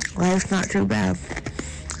crunch. Life's not too bad.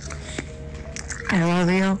 I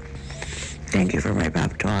love you. Thank you for my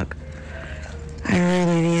pep talk. I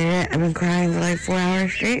really needed it. I've been crying for like 4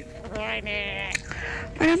 hours straight. But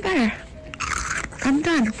I'm better. I'm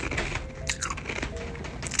done.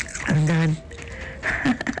 I'm done.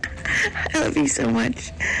 I love you so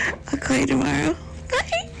much. I'll call you tomorrow.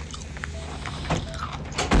 Bye.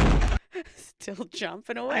 Still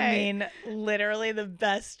jumping away. I mean, literally the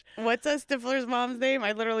best. What's a Stifler's mom's name?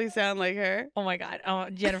 I literally sound like her. Oh my God.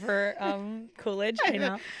 Jennifer Coolidge. I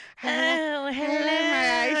know. Oh, hello,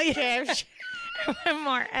 my ice chips.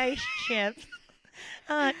 More ice chips.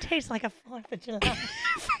 It tastes like a 4th of July.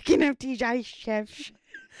 Fucking up these ice chips.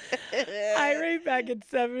 I right back at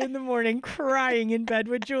 7 a.m, crying in bed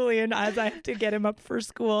with Julian as I have to get him up for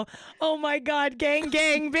school. Oh my God, gang,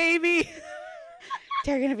 baby.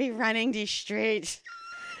 They're going to be running these streets.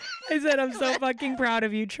 I said, I'm so fucking proud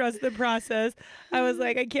of you. Trust the process. I was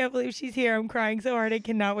like, I can't believe she's here. I'm crying so hard. I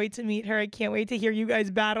cannot wait to meet her. I can't wait to hear you guys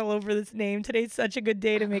battle over this name. Today's such a good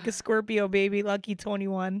day to make a Scorpio baby. Lucky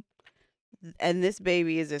 21. And this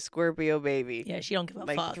baby is a Scorpio baby. Yeah, she don't give a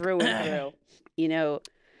like fuck. through and through. You know,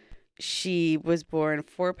 she was born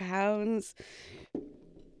 4 pounds.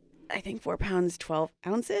 I think 4 pounds 12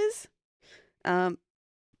 ounces.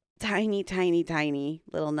 Tiny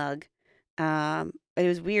little nug. It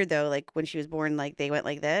was weird though. Like when she was born, like they went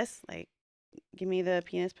like this. Like, give me the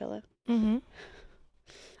penis pillow. Mm-hmm.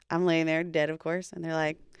 I'm laying there dead, of course, and they're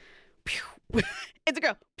like, pew. It's a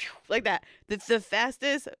girl, pew, like that. That's the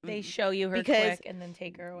fastest. They show you her because quick and then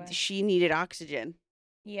take her away. she needed oxygen.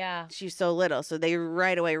 Yeah. She's so little, so they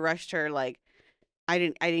right away rushed her. Like, I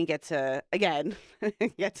didn't get to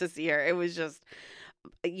get to see her. It was just,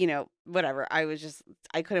 whatever. I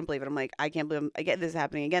couldn't believe it. I'm like, I can't believe I get this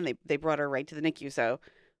happening again. They brought her right to the NICU. So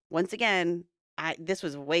once again, this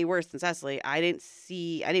was way worse than Cecily. I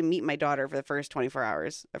didn't meet my daughter for the first 24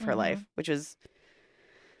 hours of her life, which was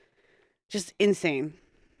just insane.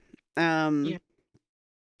 Yeah,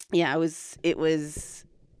 it was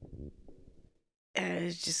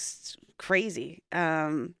just crazy.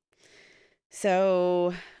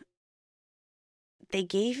 So they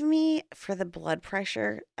gave me, for the blood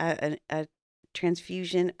pressure, a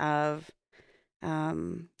transfusion of,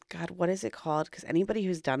 God, what is it called? Because anybody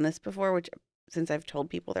who's done this before, which since I've told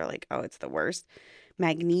people, they're like, oh, it's the worst.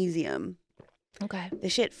 Magnesium. Okay.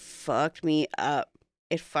 This shit fucked me up.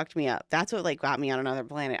 It fucked me up. That's what got me on another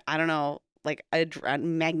planet. I don't know, a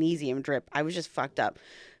magnesium drip. I was just fucked up.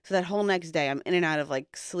 So that whole next day, I'm in and out of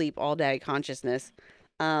sleep all day, consciousness.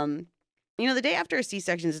 The day after a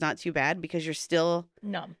C-section is not too bad because you're still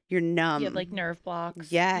numb. You're numb. You have nerve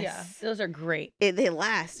blocks. Yes. Yeah. Those are great. They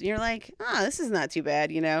last. And you're like, this is not too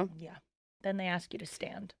bad, Yeah. Then they ask you to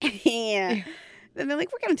stand. Yeah. Then they're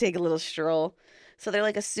like, we're going to take a little stroll. So they're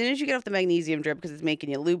like, as soon as you get off the magnesium drip because it's making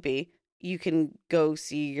you loopy, you can go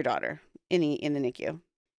see your daughter in the NICU.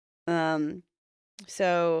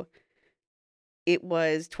 So it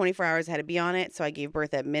was 24 hours I had to be on it. So I gave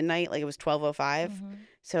birth at midnight. It was 12:05. Mm-hmm.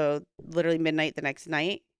 So literally midnight the next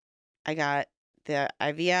night, I got the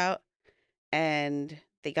IV out and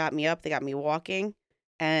they got me up. They got me walking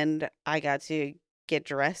and I got to get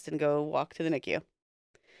dressed and go walk to the NICU.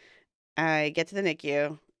 I get to the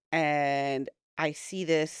NICU and I see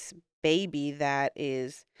this baby that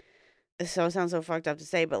is, so it sounds so fucked up to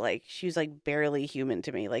say, but she was barely human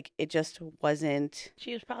to me. It just wasn't.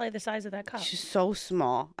 She was probably the size of that cup. She's so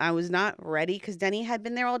small. I was not ready because Denny had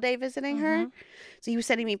been there all day visiting her. So he was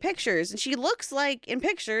sending me pictures and she looks in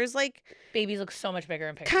pictures babies look so much bigger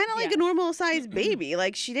in pictures. Kind of like a normal sized baby.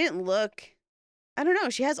 She didn't look, I don't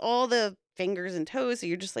know. She has all the fingers and toes. So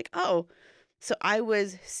you're just oh. So I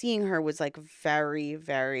was seeing her was very,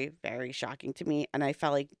 very, very shocking to me. And I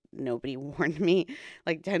felt like nobody warned me.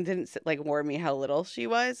 Den didn't warn me how little she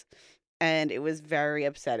was. And it was very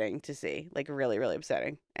upsetting to see, really, really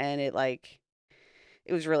upsetting. And it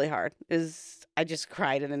was really hard. I just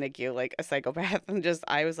cried in the NICU like a psychopath. And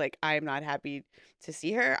I was I am not happy to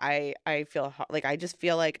see her. I feel I just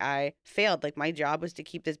feel like I failed. My job was to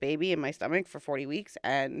keep this baby in my stomach for 40 weeks.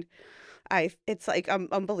 And it's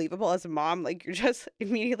unbelievable as a mom. You're just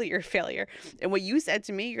immediately you're a failure. And what you said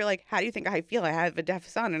to me, you're how do you think I feel? I have a deaf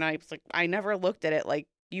son. And I was I never looked at it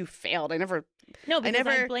you failed. I never No, because I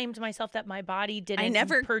never- blamed myself that my body didn't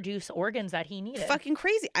never- produce organs that he needed. fucking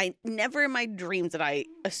crazy. I never in my dreams did I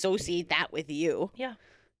associate that with you. Yeah.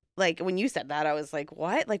 Like when you said that, I was like,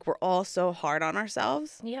 what? Like we're all so hard on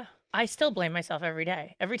ourselves. Yeah. I still blame myself every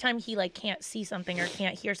day. Every time he like can't see something or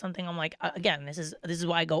can't hear something, I'm like, again, this is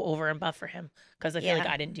why I go over and buff for him, because I feel like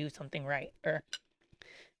Yeah. I didn't do something right. Or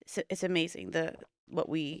It's amazing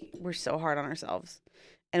we're so hard on ourselves.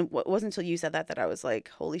 And it wasn't until you said that I was like,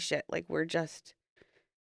 holy shit, like we're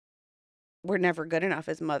never good enough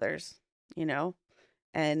as mothers, you know?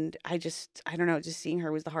 And I don't know, just seeing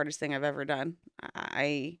her was the hardest thing I've ever done.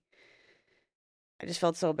 I just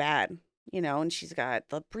felt so bad, you know, and she's got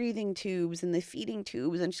the breathing tubes and the feeding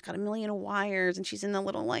tubes and she's got a million of wires and she's in the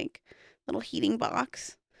little heating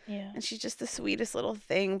box. yeah. And she's just the sweetest little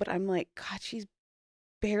thing. But I'm like, God, she's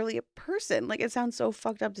barely a person. Like, it sounds so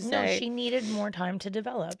fucked up to No, say. she needed more time to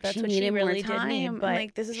develop. That's She what she needed more really did time. need. I'm But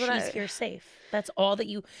like, this is what she's here safe. That's all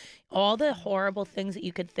the horrible things that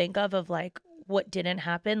you could think of like what didn't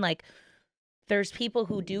happen. Like, there's people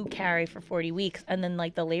who do carry for 40 weeks and then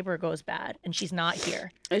like the labor goes bad and she's not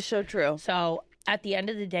here. It's so true. So at the end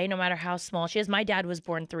of the day, no matter how small she is, my dad was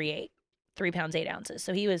born 3 pounds 8 ounces.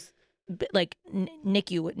 So he was like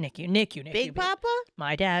NICU. Big Papa?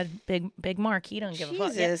 My dad, big Mark. He don't give a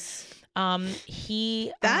fuck. Yeah. Jesus.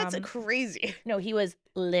 He That's crazy. no, he was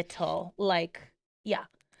little. Like, yeah.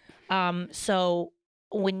 So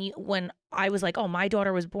when I was like, oh, my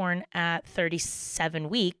daughter was born at 37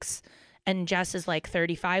 weeks. And Jess is like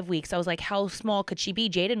 35 weeks. I was like, how small could she be?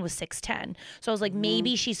 Jaden was 6'10". So I was like,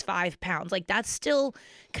 maybe she's 5 pounds. Like, that's still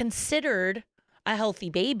considered a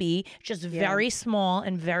healthy baby, just very small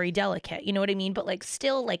and very delicate. You know what I mean? But like,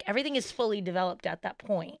 still, like, everything is fully developed at that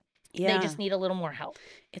point. Yeah. They just need a little more help.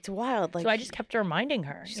 It's wild. Like, So I just kept reminding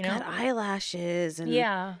her, she's you know? got eyelashes and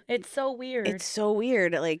Yeah, it's so weird. it's so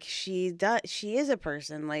weird. Like she is a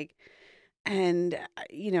person. Like, and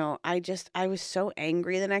you know, I was so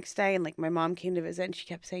angry the next day, and like my mom came to visit and she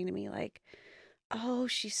kept saying to me like, oh,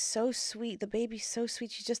 she's so sweet. The baby's so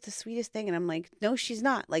sweet. She's just the sweetest thing. And I'm like, no, she's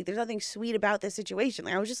not. Like, there's nothing sweet about this situation.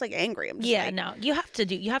 Like, I was just like angry. I'm just like, no, you have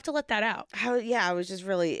to let that out. it was just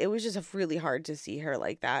really hard to see her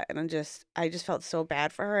like that. And I just felt so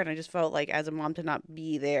bad for her. And I just felt like as a mom to not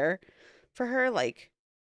be there for her, like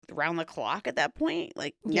around the clock at that point.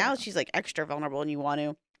 Like now she's like extra vulnerable and you want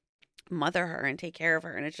to mother her and take care of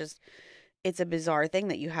her. And it's a bizarre thing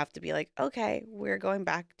that you have to be like, okay, we're going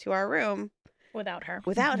back to our room Without her.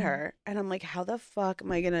 her. And I'm like, how the fuck am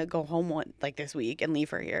I going to go home this week and leave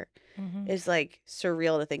her here? Mhm. It's like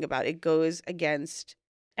surreal to think about. It goes against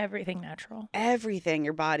Everything natural. everything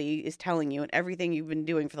your body is telling you and everything you've been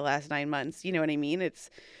doing for the last 9 months. You know what I mean? It's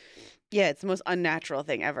the most unnatural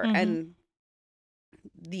thing ever. Mhm. And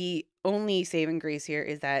the only saving grace here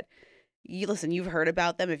is that you've heard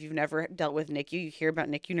about them. If you've never dealt with NICU, you hear about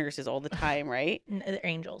NICU nurses all the time, right? They're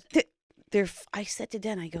angels. I said to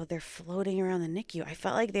Den, I go, they're floating around the NICU. I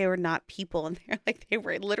felt like they were not people and they're like, they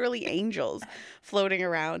were literally angels floating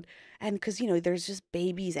around. And because, you know, there's just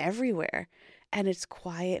babies everywhere and it's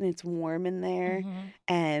quiet and it's warm in there. Mhm.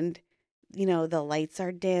 And, you know, the lights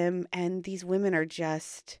are dim and these women are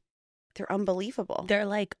they're unbelievable. They're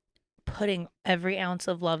like putting every ounce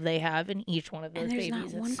of love they have in each one of those And there's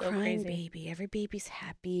babies. not one It's so crying crazy. baby. Every baby's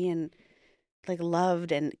happy and like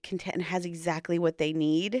loved and content and has exactly what they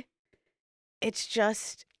need. It's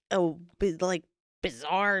just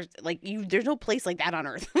bizarre. Like there's no place like that on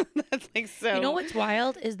earth. That's like so. You know what's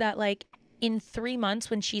wild is that like in 3 months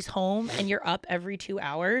when she's home and you're up every 2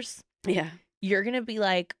 hours, Yeah. you're gonna be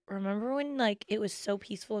like, remember when like it was so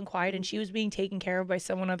peaceful and quiet and she was being taken care of by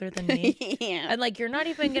someone other than me? Yeah. And like you're not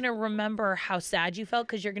even gonna remember how sad you felt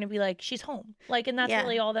because you're gonna be like, she's home. Like, and that's Yeah.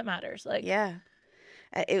 really all that matters. Like, Yeah.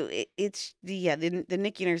 It's the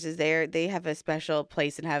NICU nurses there. They have a special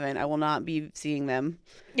place in heaven. I will not be seeing them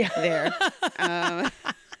yeah.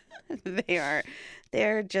 there.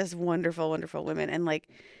 They're just wonderful, wonderful women. And like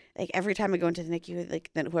every time I go into the NICU, like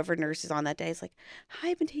then whoever nurse is on that day is like, "Hi,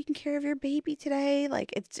 I've been taking care of your baby today."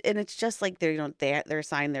 Like it's just like they're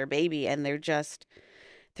assigned their baby and they're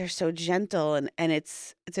so gentle and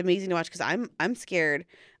it's amazing to watch because I'm scared.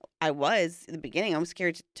 I was in the beginning. I'm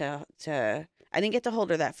scared to I didn't get to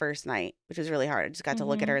hold her that first night, which was really hard. I just got to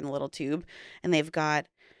look at her in the little tube, and they've got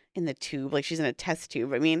in the tube like she's in a test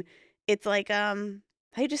tube. I mean, it's like how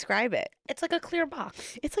do you describe it? It's like a clear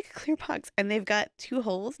box. It's like a clear box, and they've got 2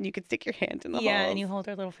 holes, and you can stick your hand in the Yeah, holes. and you hold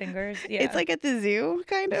her little fingers. Yeah. It's like at the zoo,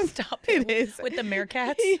 kind of. Stop It is with the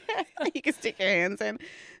meerkats. Yeah, you can stick your hands in.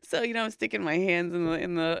 So I'm sticking my hands in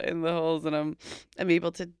the holes, and I'm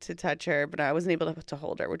able to touch her, but I wasn't able to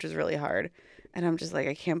hold her, which was really hard. And I'm just like,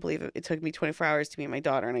 I can't believe it took me 24 hours to meet my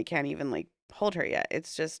daughter and I can't even like hold her yet.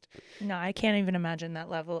 It's just, No, I can't even imagine that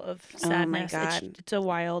level of oh my sadness. God. It's a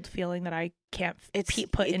wild feeling that I can't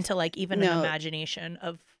put into like even no. an imagination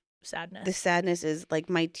of sadness. The sadness is like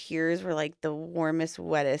my tears were like the warmest,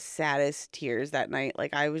 wettest, saddest tears that night.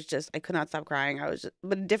 Like I could not stop crying. I was just,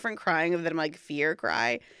 but a different crying than like fear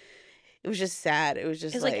cry. It was just sad. It was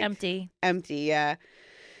just it's like empty. Empty, yeah.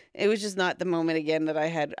 It was just not the moment again that I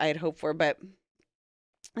had hoped for. But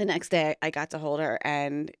the next day I got to hold her,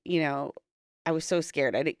 and you know, I was so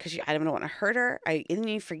scared. I didn't want to hurt her. I didn't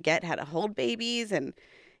even forget how to hold babies, and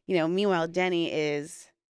you know, meanwhile Denny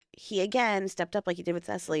he again stepped up like he did with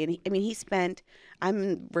Cecily, and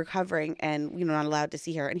I'm recovering and not allowed to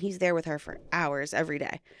see her, and he's there with her for hours every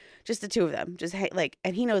day, just the two of them, just like,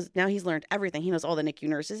 and he knows now, he's learned everything. He knows all the NICU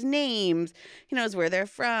nurses' names. He knows where they're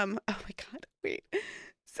from. Oh my God, wait.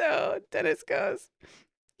 So Dennis goes,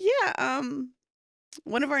 yeah,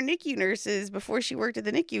 one of our NICU nurses, before she worked at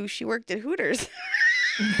the NICU, she worked at Hooters.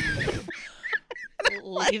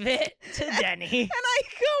 Leave it to Denny. And I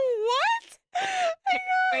go, what? I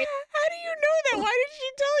go, how do you know that? Why did she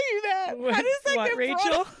tell you that? How does that What, get Rachel?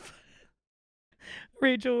 brought up?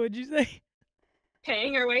 Rachel, what'd you say?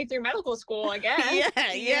 Paying her way through medical school, I guess.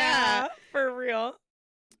 Yeah. For real.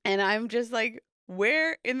 And I'm just like,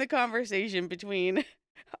 where in the conversation between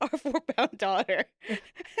our 4-pound daughter and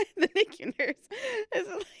the NICU nurse is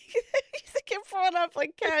like, used to get brought up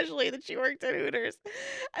like casually that she worked at Hooters.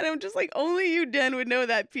 And I'm just like, only you, Den, would know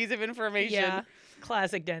that piece of information. Yeah.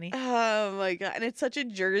 Classic Denny. Oh my God. And it's such a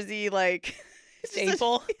Jersey, like,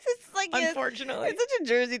 Staple. It's like, Unfortunately. it's such a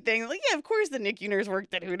Jersey thing. Like, yeah, of course the NICU nurse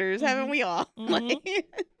worked at Hooters, haven't we all? Like,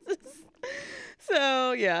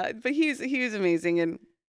 so yeah, but he was amazing. And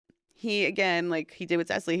he, again, like he did with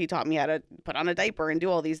Cecily, he taught me how to put on a diaper and do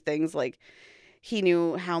all these things. Like, he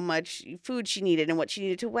knew how much food she needed and what she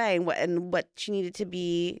needed to weigh and what she needed to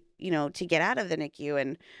be, to get out of the NICU.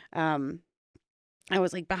 And I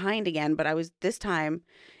was like behind again, but I was this time,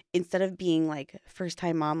 instead of being like first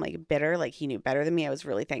time mom, like bitter, like he knew better than me, I was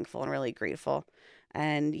really thankful and really grateful.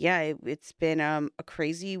 And yeah, it's been a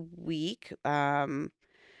crazy week.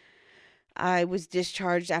 I was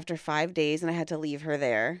discharged after 5 days and I had to leave her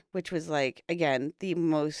there, which was like, again, the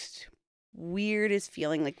most weirdest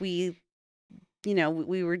feeling. Like we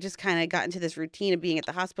were just kind of got into this routine of being at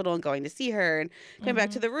the hospital and going to see her and going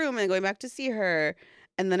back to the room and going back to see her.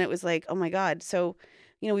 And then it was like, oh my God. So,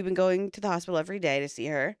 we've been going to the hospital every day to see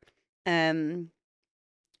her.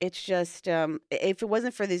 It's just, if it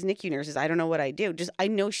wasn't for these NICU nurses, I don't know what I'd do. Just, I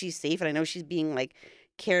know she's safe and I know she's being like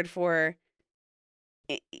cared for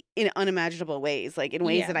in unimaginable ways, like in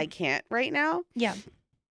ways that I can't right now. Yeah.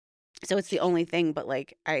 So it's the only thing, but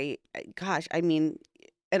like, I'm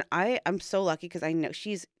so lucky because I know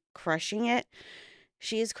she's crushing it.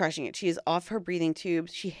 She is crushing it. She is off her breathing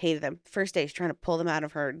tubes. She hated them. First day, she's trying to pull them out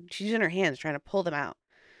of her. She's using her hands trying to pull them out.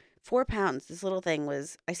 4 pounds. This little thing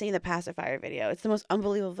was, I say in the pacifier video. It's the most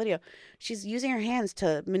unbelievable video. She's using her hands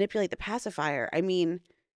to manipulate the pacifier. I mean,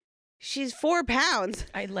 she's 4 pounds.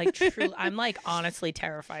 I'm like honestly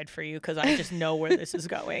terrified for you because I just know where this is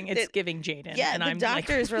going. It's giving Jaden. Yeah, and the I'm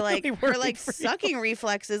doctors like, were like, really her like sucking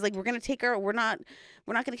reflexes. Like, we're gonna take her. We're not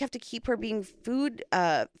gonna have to keep her being food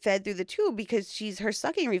fed through the tube because her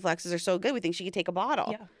sucking reflexes are so good. We think she could take a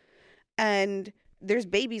bottle. Yeah. And there's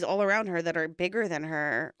babies all around her that are bigger than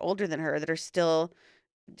her, older than her, that are still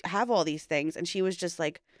have all these things. And she was just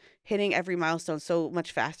like hitting every milestone so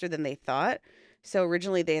much faster than they thought. So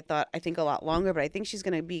originally they had thought, I think, a lot longer, but I think she's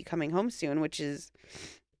going to be coming home soon,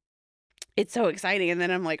 it's so exciting. And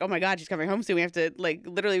then I'm like, oh my God, she's coming home soon. We have to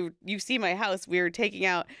literally, you see my house. We were taking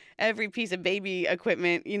out every piece of baby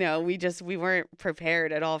equipment. We weren't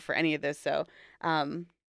prepared at all for any of this. So,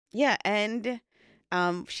 yeah. And,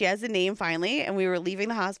 she has a name finally, and we were leaving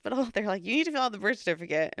the hospital. They're like, you need to fill out the birth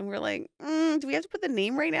certificate. And we're like, do we have to put the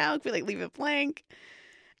name right now? Can we leave it blank?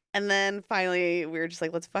 And then finally we were just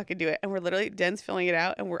like, let's fucking do it. And we're literally, Den's filling it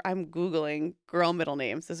out, and I'm Googling girl middle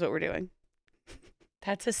names. This is what we're doing.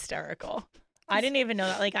 That's hysterical. I didn't even know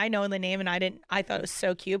that. Like, I know the name and I thought it was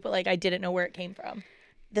so cute, but I didn't know where it came from.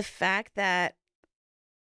 The fact that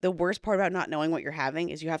the worst part about not knowing what you're having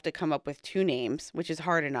is you have to come up with 2 names, which is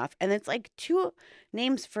hard enough. And it's 2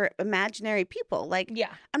 names for imaginary people. Yeah.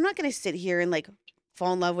 I'm not going to sit here and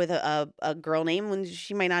fall in love with a girl name when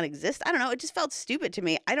she might not exist. I don't know. It just felt stupid to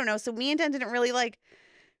me. I don't know. So me and Dan didn't really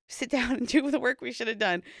sit down and do the work we should have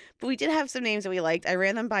done. But we did have some names that we liked. I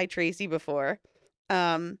ran them by Tracy before.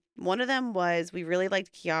 One of them was we really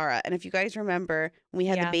liked Kiara. And if you guys remember, we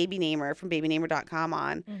had the baby namer from babynamer.com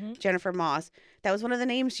on, Jennifer Moss. That was one of the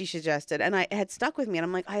names she suggested. And it had stuck with me. And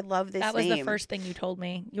I'm like, I love this name. That was the first thing you told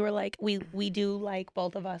me. You were like, we do like,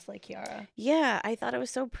 both of us like Kiara. Yeah, I thought it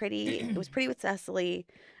was so pretty. It was pretty with Cecily.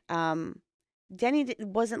 Denny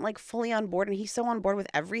wasn't like fully on board, and he's so on board with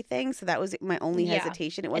everything. So that was my only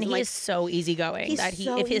hesitation. It wasn't and he is so easygoing that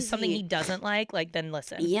if it's something easy. he doesn't like then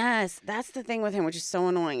listen. Yes, that's the thing with him, which is so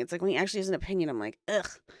annoying. It's like when he actually has an opinion, I'm like, ugh.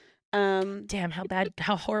 Damn,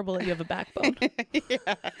 how horrible that you have a backbone.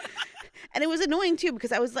 Yeah. And it was annoying too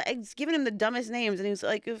because I was giving him the dumbest names, and he was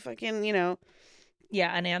like, fucking,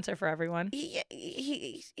 Yeah, an answer for everyone.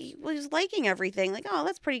 He was liking everything. Like, oh,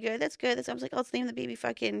 that's pretty good. That's good. I was like, oh, let's name the baby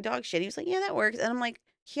fucking dog shit. He was like, yeah, that works. And I'm like,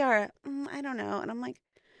 Kiara, I don't know. And I'm like,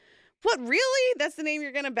 what, really? That's the name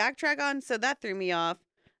you're going to backtrack on? So that threw me off.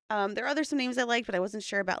 There are some names I liked, but I wasn't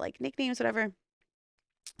sure about like nicknames, whatever.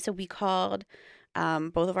 So we called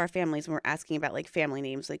both of our families and we're asking about like family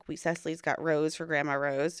names. Like Cecily's got Rose for Grandma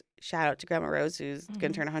Rose. Shout out to Grandma Rose, who's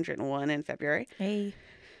going to turn 101 in February. Hey.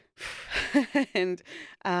 And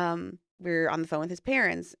we're on the phone with his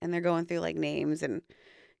parents and they're going through like names and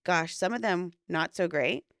gosh, some of them not so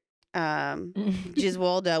great.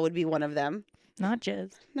 Giswaldo would be one of them. Not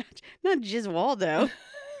Jiz. Not Giswaldo.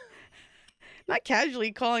 Not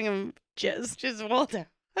casually calling him Giswaldo.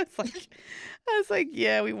 I was like,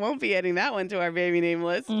 yeah, we won't be adding that one to our baby name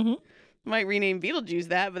list. Might rename Beetlejuice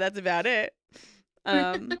that, but that's about it.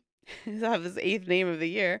 He'll have his 8th name of the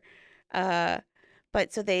year.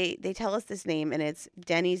 But so they tell us this name, and it's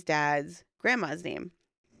Denny's dad's grandma's name.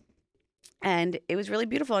 And it was really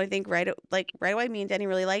beautiful. I think right away, me and Denny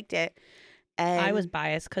really liked it. And I was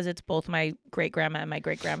biased because it's both my great grandma and my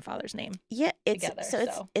great grandfather's name. Yeah, it's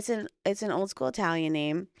an old school Italian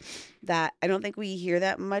name that I don't think we hear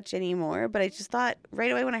that much anymore. But I just thought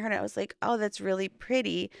right away when I heard it, I was like, oh, that's really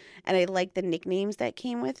pretty, and I like the nicknames that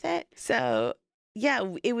came with it. So. Yeah,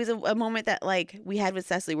 it was a moment that like we had with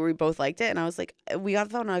Cecily where we both liked it, and I was like, we got the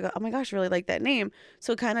phone and I go, oh my gosh, I really like that name.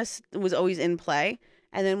 So it kind of was always in play.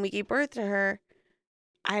 And then we gave birth to her.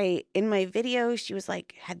 In my video, she was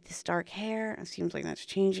like, had this dark hair. It seems like that's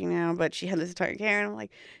changing now, but she had this dark hair, and I'm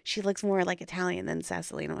like, she looks more like Italian than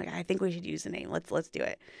Cecily. And I'm like, I think we should use the name. Let's do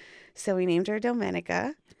it. So we named her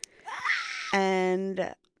Domenica,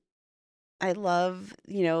 and I love,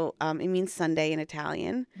 it means Sunday in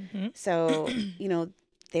Italian. So,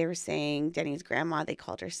 they were saying Denny's grandma, they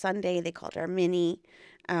called her Sunday, they called her Minnie.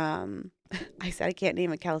 I said I can't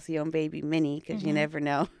name a Calcione baby Minnie because you never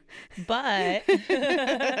know. But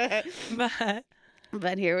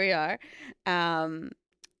here we are. And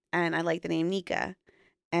I like the name Nika.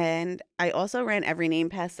 And I also ran every name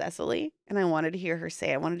past Cecily, and I wanted to hear her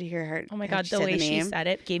say. I wanted to hear her. Oh my God, the way she said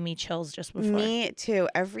it gave me chills just before. Me too.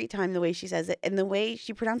 Every time the way she says it and the way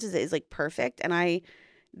she pronounces it is like perfect, and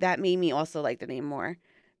that made me also like the name more.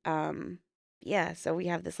 Yeah. So we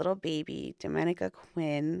have this little baby, Domenica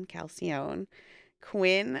Quinn Calcione.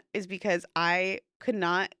 Quinn is because I could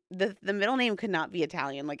not. The middle name could not be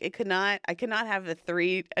Italian. Like it could not. I could not have the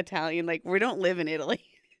 3 Italian. Like we don't live in Italy.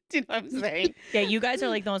 Do you know what I'm saying? Yeah, you guys are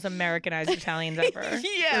like the most Americanized Italians ever.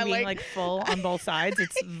 Yeah, for being like full on both sides.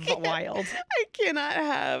 It's wild. I cannot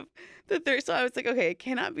have the 3rd. So I was like, okay, it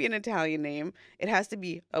cannot be an Italian name. It has to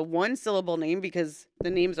be a 1-syllable name because the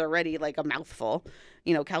name's already like a mouthful.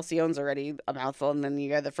 Calcione's already a mouthful, and then you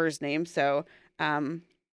got the first name. So,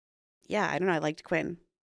 yeah, I don't know. I liked Quinn.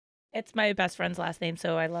 It's my best friend's last name,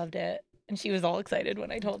 so I loved it. And she was all excited when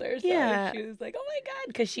I told her. So yeah. She was like, oh my God.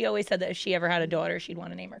 Because she always said that if she ever had a daughter, she'd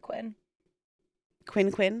want to name her Quinn.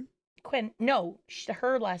 Quinn? Quinn. No,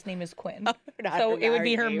 her last name is Quinn. Oh, so it would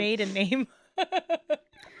be her maiden name.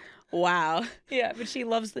 Wow. Yeah, but she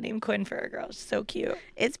loves the name Quinn for her girl. She's so cute.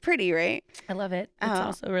 It's pretty, right? I love it. It's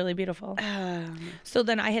also really beautiful. So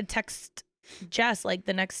then I had text Jess like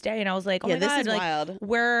the next day, and I was like, oh my God, this is like, wild.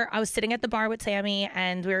 I was sitting at the bar with Sammy,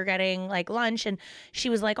 and we were getting like lunch, and she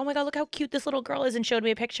was like, oh my God, look how cute this little girl is, and showed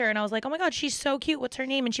me a picture, and I was like, oh my God, she's so cute. What's her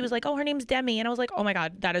name? And she was like, oh, her name's Demi. And I was like, oh my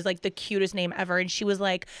God, that is like the cutest name ever. And she was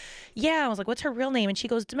like, yeah. I was like, what's her real name? And she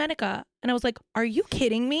goes, Domenica. And I was like, are you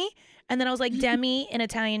kidding me? And then I was like, Demi in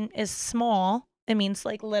Italian is small. It means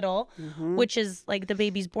like little, which is like the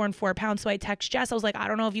baby's born 4 pounds. So I text Jess. I was like, I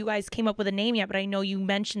don't know if you guys came up with a name yet, but I know you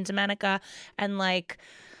mentioned Domenica, and like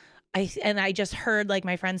I just heard like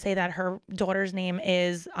my friend say that her daughter's name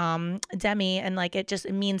is Demi, and like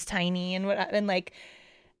it means tiny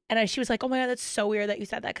and she was like, oh my God, that's so weird that you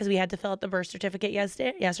said that, because we had to fill out the birth certificate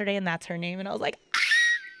yesterday, and that's her name. And I was like,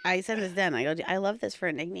 I sent this down. I go, I love this for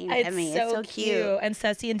a nickname. Demi. It's so cute. And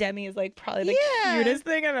Ceci and Demi is like probably the cutest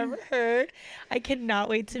thing I've ever heard. I cannot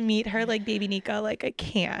wait to meet her, like baby Nika. Like I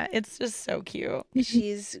can't. It's just so cute.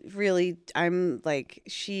 She's really,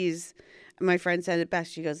 my friend said it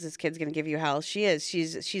best. She goes, this kid's going to give you hell. She is.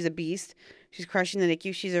 She's a beast. She's crushing the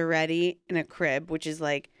NICU. She's already in a crib, which is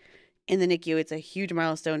like, in the NICU, it's a huge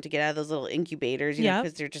milestone to get out of those little incubators, you know,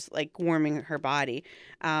 because they're just like warming her body.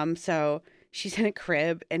 So she's in a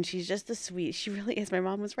crib and she's just she really is. My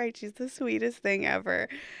mom was right. She's the sweetest thing ever.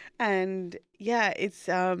 And yeah, it's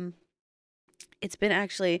been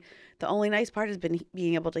actually, the only nice part has been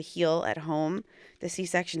being able to heal at home. The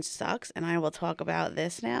C-section sucks. And I will talk about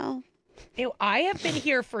this now. Ew, I have been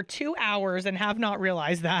here for 2 hours and have not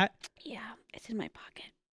realized that. Yeah, it's in my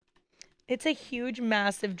pocket. It's a huge,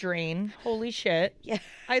 massive drain. Holy shit. Yeah.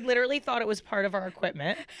 I literally thought it was part of our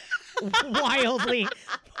equipment. wildly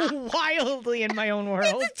in my own world.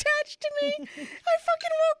 It's attached to me. I fucking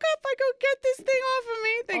woke up. I go, get this thing off of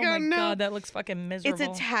me. They go, my no. God, that looks fucking miserable.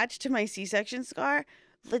 It's attached to my C-section scar.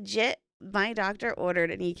 Legit, my doctor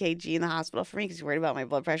ordered an EKG in the hospital for me because he's worried about my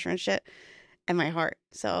blood pressure and shit. And my heart.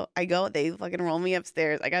 So I go, they fucking roll me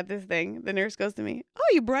upstairs. I got this thing. The nurse goes to me, oh,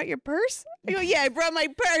 you brought your purse? I go, yeah, I brought my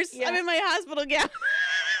purse. Yeah. I'm in my hospital gown.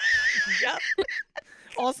 Yep.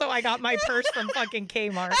 Also, I got my purse from fucking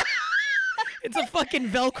Kmart. It's a fucking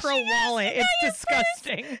Velcro wallet. It's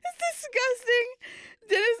disgusting. Purse. It's disgusting.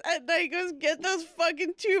 Dennis at night goes, get those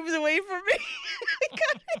fucking tubes away from me. I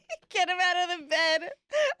gotta get him out of the bed.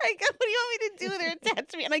 I go, what do you want me to do? They're attached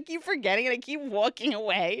to me. And I keep forgetting and I keep walking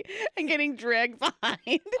away and getting dragged behind.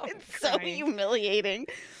 It's so humiliating.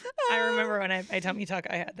 I remember when I tummy tuck,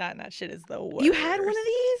 I had that, and that shit is the worst. You had one of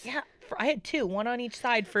these? Yeah. I had two, one on each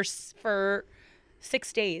side for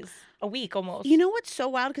 6 days, a week almost. You know what's so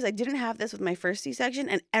wild? Because I didn't have this with my first C-section,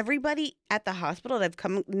 and everybody at the hospital that I've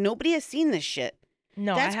come, nobody has seen this shit.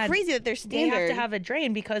 No, that's crazy that they're standard. They have to have a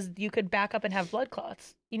drain because you could back up and have blood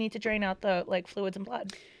clots. You need to drain out the fluids and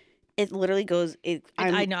blood. It literally goes.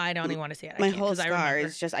 I know. I don't even want to see it. My whole scar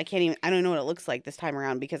is just. I can't even. I don't know what it looks like this time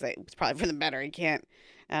around because it's probably for the better. I can't.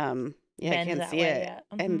 I can't see it,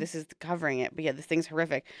 and this is covering it. But yeah, this thing's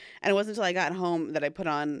horrific. And it wasn't until I got home that I put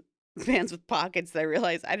on pants with pockets that I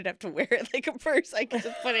realized I didn't have to wear it like a purse. I could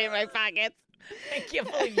just put it in my pockets. I can't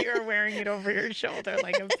believe you're wearing it over your shoulder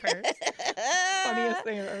like a purse. Funniest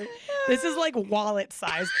thing ever. This is like wallet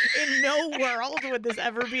size. In no world would this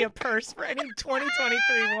ever be a purse for any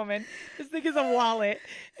 2023 woman. This thing is a wallet,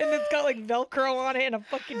 and it's got like Velcro on it and a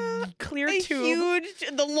fucking clear tube. Huge.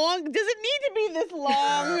 Does it need to be this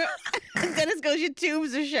long? Dennis goes, your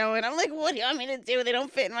tubes are showing. I'm like, what do you want me to do? They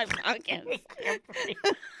don't fit in my pockets.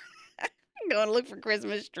 I'm going to look for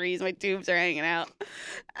Christmas trees. My tubes are hanging out.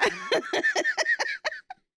 Like,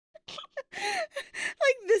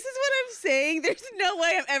 this is what I'm saying. There's no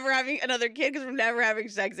way I'm ever having another kid because we're never having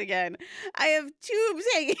sex again. I have tubes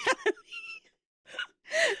hanging out of me.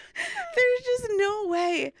 There's just no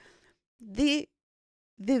way. The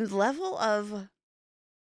level of,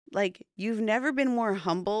 like, you've never been more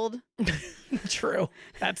humbled. True.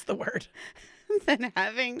 That's the word. Than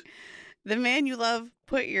having the man you love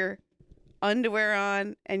put your underwear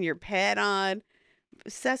on and your pad on.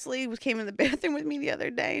 Cecily came in the bathroom with me the other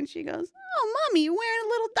day and she goes, oh, Mommy, you're wearing a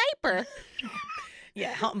little diaper.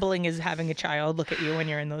 Yeah, humbling is having a child look at you when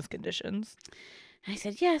you're in those conditions. I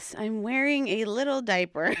said, yes, I'm wearing a little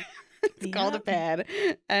diaper. It's called a pad,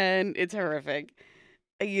 and it's horrific.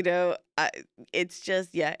 You know, it's just,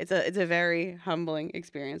 it's a very humbling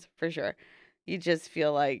experience for sure. You just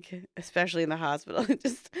feel like, especially in the hospital,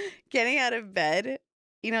 just getting out of bed.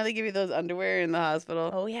 You know, they give you those underwear in the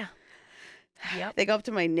hospital. Oh, yeah. Yep. They go up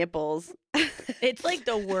to my nipples. It's like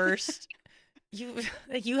the worst.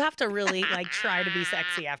 You have to really like try to be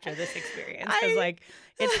sexy after this experience because like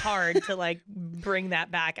it's hard to like bring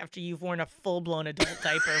that back after you've worn a full-blown adult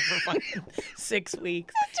diaper for fucking 6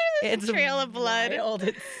 weeks. It's a trail of blood. Wild.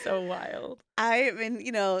 It's so wild. I mean,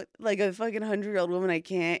 you know, like a fucking 100-year-old woman, I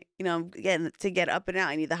can't, you know, to get up and out,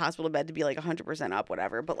 I need the hospital bed to be like 100% up,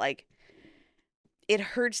 whatever. But like, it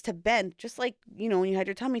hurts to bend, just like, you know, when you had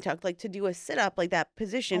your tummy tucked, like to do a sit up, like that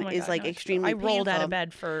position is like extremely painful. I rolled out of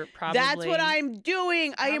bed for probably. That's what I'm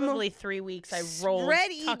doing. Probably 3 weeks. I rolled,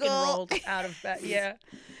 tuck and rolled out of bed. Yeah.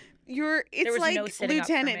 It's like no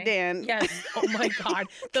Lieutenant Dan. Yes. Oh my God.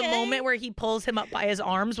 The moment where he pulls him up by his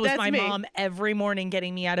arms was my mom every morning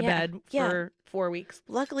getting me out of bed for 4 weeks.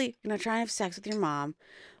 Luckily, you're not trying to have sex with your mom,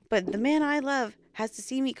 but the man I love has to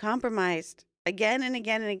see me compromised again and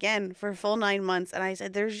again and again for a full 9 months. And I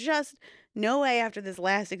said, there's just no way after this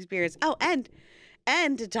last experience. Oh, and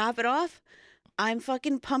to top it off, I'm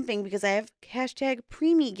fucking pumping because I have hashtag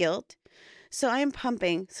preemie guilt. So I am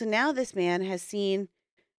pumping. So now this man has seen.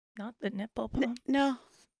 Not the nipple pump. No,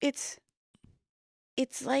 it's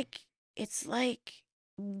like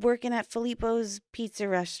working at Filippo's pizza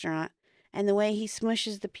restaurant and the way he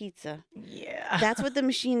smushes the pizza. Yeah. That's what the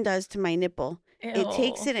machine does to my nipple. It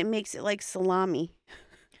takes it and makes it like salami.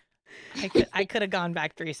 I could have gone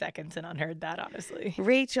back 3 seconds and unheard that, honestly.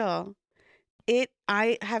 Rachel,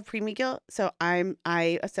 I have preemie guilt, so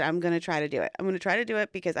I said I'm gonna try to do it. I'm gonna try to do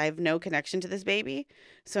it because I have no connection to this baby,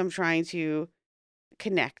 so I'm trying to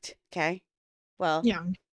connect. Okay, well, Yeah.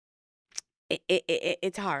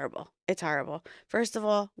 It's horrible. It's horrible. First of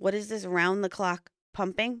all, what is this round the clock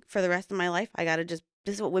pumping for the rest of my life?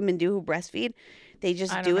 This is what women do who breastfeed. They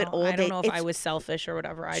just do it all day. I don't know if I was selfish or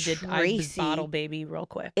whatever. I was bottle baby real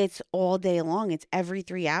quick. It's all day long. It's every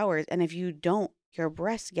 3 hours. And if you don't, your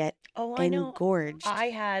breasts get engorged.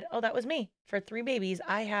 That was me. For 3 babies,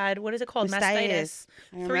 I had, what is it called? Mastitis.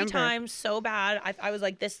 Mastitis. 3 times, so bad. I was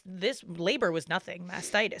like, this labor was nothing.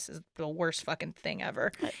 Mastitis is the worst fucking thing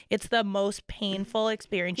ever. It's the most painful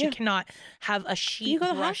experience. Yeah. You cannot have a sheet You go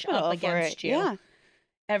to the brush hospital up for against it. you. Yeah.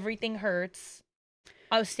 Everything hurts.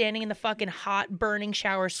 I was standing in the fucking hot, burning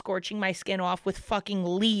shower, scorching my skin off with fucking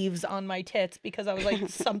leaves on my tits because I was like,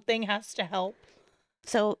 something has to help.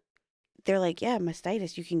 So they're like, yeah,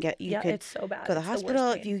 mastitis. You can could it's so bad. go to the It's hospital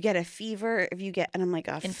worst if pain. you get a fever. And I'm like,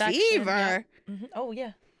 a Infection, fever? yeah. Oh,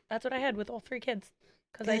 yeah. That's what I had with all 3 kids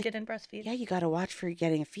because I didn't breastfeed. Yeah, you got to watch for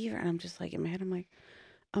getting a fever. And I'm just like, in my head, I'm like,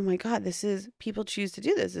 oh my God, people choose to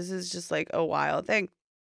do this. This is just like a wild thing.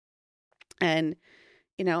 And,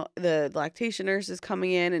 the lactation nurse is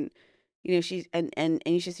coming in and, she's, and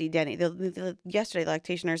you should see Denny. Yesterday, the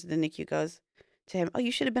lactation nurse at the NICU goes to him, oh,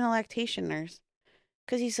 you should have been a lactation nurse.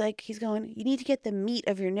 Because he's going, you need to get the meat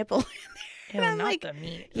of your nipple in there. Ew, I'm not like, the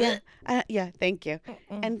meat. yeah, thank you.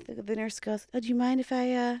 And the nurse goes, oh, do you mind if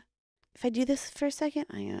I do this for a second?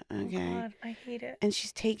 I go, okay. Oh God, I hate it. And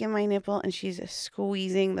she's taking my nipple and she's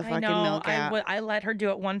squeezing the I fucking know. milk out. I let her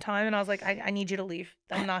do it one time and I was like, I need you to leave.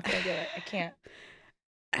 I'm not going to do it. I can't.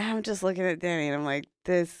 I'm just looking at Danny and I'm like,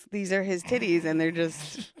 these are his titties and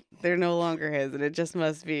they're no longer his. And it just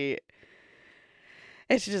must be,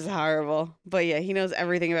 it's just horrible. But yeah, he knows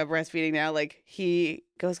everything about breastfeeding now. Like he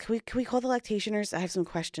goes, can we call the lactation nurse? I have some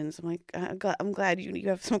questions. I'm like, I'm glad you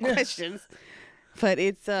have some questions. But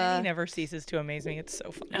it's He never ceases to amaze me. It's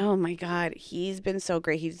so funny. Oh my God, he's been so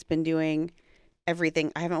great. He's been doing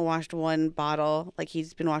everything. I haven't washed one bottle. Like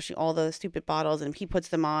he's been washing all the stupid bottles and he puts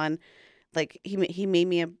them on. Like he made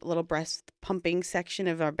me a little breast pumping section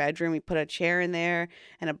of our bedroom. We put a chair in there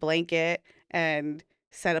and a blanket and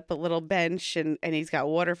set up a little bench and he's got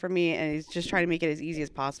water for me and he's just trying to make it as easy as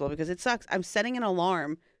possible because it sucks. I'm setting an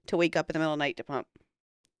alarm to wake up in the middle of the night to pump.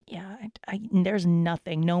 Yeah, there's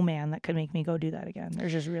no man that could make me go do that again.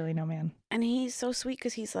 There's just really no man. And he's so sweet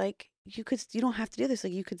because he's like, you don't have to do this.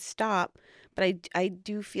 Like you could stop. But I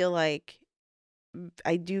do feel like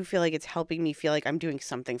it's helping me feel like I'm doing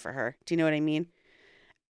something for her. Do you know what I mean?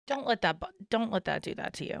 Don't let that do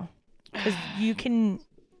that to you. Because you can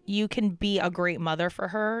be a great mother for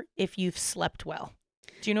her if you've slept well.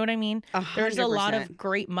 Do you know what I mean? 100%. There's a lot of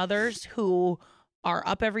great mothers who are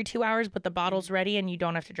up every 2 hours, but the bottle's ready and you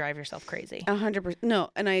don't have to drive yourself crazy. 100%. No,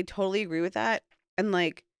 and I totally agree with that. And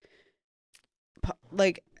like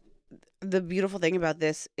the beautiful thing about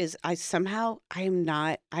this is I feel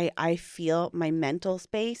my mental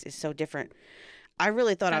space is so different. I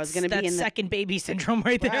really thought I was going to be in the second baby syndrome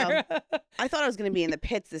right there. I thought I was going to be in the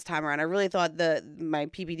pits this time around. I really thought my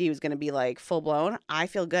PPD was going to be like full blown. I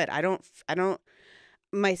feel good. I don't,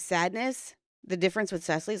 my sadness, the difference with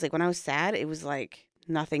Cecily is like when I was sad, it was like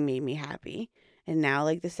nothing made me happy. And now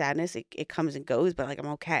like the sadness, it comes and goes, but like I'm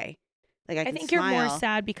okay. Like I think you're more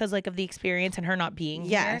sad because like of the experience and her not being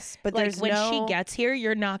here. Yes, but like, there's when she gets here,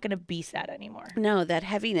 you're not going to be sad anymore. No, that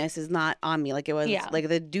heaviness is not on me. Like it was like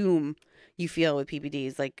the doom you feel with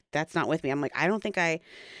PPDs. Like that's not with me. I'm like, I don't think and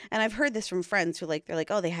I've heard this from friends who they're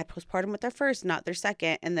like, oh, they had postpartum with their first, not their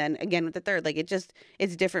second. And then again with the third, like it's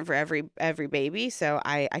different for every baby. So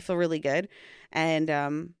I feel really good. And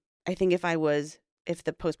I think if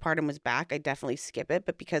the postpartum was back, I'd definitely skip it.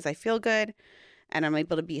 But because I feel good and I'm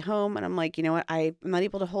able to be home and I'm like, you know what, I'm not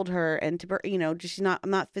able to hold her and I'm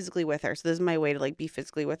not physically with her. So this is my way to like be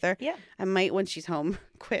physically with her. Yeah. I might, when she's home,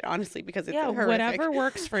 quit honestly because it's horrific. Whatever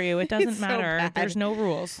works for you. It doesn't It's matter. so bad. There's no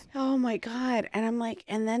rules. Oh my God. And I'm like,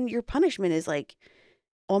 and then your punishment is like,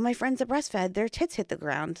 all my friends that breastfed, their tits hit the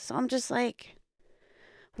ground. So I'm just like,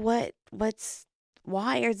 why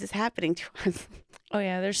is this happening to us? Oh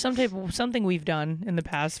yeah, there's something we've done in the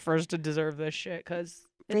past for us to deserve this shit because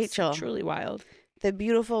Rachel. truly wild. The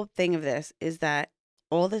beautiful thing of this is that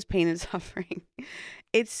all this pain and suffering,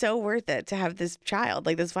 it's so worth it to have this child.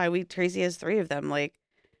 Like, that's why Tracy has 3 of them. Like,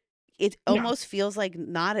 it almost feels like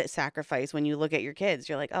not a sacrifice when you look at your kids.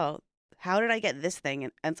 You're like, oh, how did I get this thing?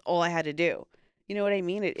 And that's all I had to do. You know what I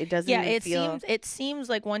mean? It doesn't even feel... it seems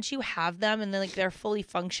like once you have them and then like they're fully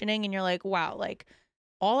functioning and you're like, wow, like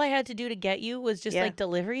all I had to do to get you was just like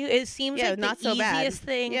deliver you. It seems like not the so bad. easiest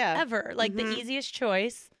thing ever. Like the easiest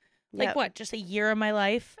choice. Like what? Just a year of my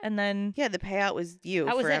life, and then the payout was you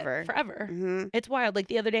that was forever. it, forever. Mm-hmm. It's wild. Like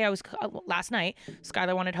the other day, last night,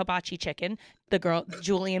 Skylar wanted hibachi chicken. The girl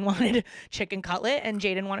Julian wanted chicken cutlet, and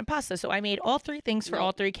Jaden wanted pasta. So I made all 3 things for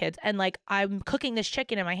all 3 kids. And like I'm cooking this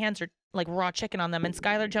chicken, and my hands are like raw chicken on them. And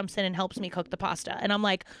Skylar jumps in and helps me cook the pasta. And I'm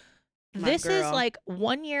like, this is like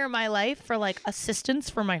 1 year of my life for like assistance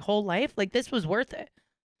for my whole life. Like this was worth it.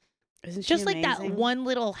 Isn't she just like that amazing? one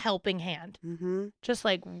little helping hand, Mm-hmm. just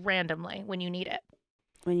like randomly when you need it.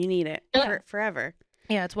 When you need it forever.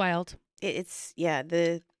 Yeah, it's wild. It's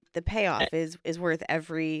the payoff is worth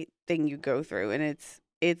everything you go through, and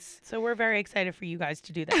it's. So we're very excited for you guys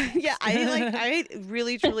to do that. Yeah, I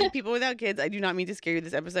really truly people without kids. I do not mean to scare you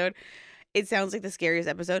this episode. It sounds like the scariest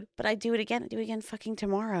episode, but I do it again. I do it again fucking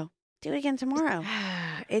tomorrow. Do it again tomorrow.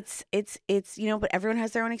 It's but everyone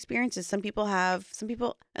has their own experiences. Some people,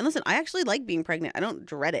 and listen, I actually like being pregnant. I don't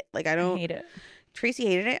dread it. Like I don't hate it. Tracy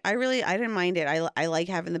hated it. I didn't mind it. I like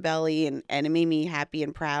having the belly, and it made me happy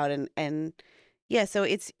and proud, and yeah. So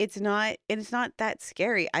it's not that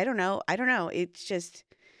scary. I don't know. It's just,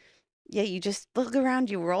 yeah. You just look around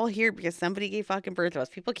you. We're all here because somebody gave fucking birth to us.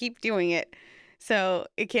 People keep doing it, so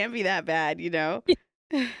it can't be that bad, you know.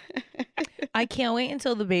 I can't wait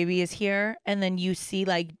until the baby is here and then you see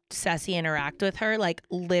like Ceci interact with her. Like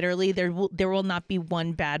literally there will not be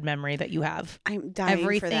one bad memory that you have. I'm dying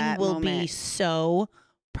Everything for that will moment. be so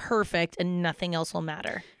perfect and nothing else will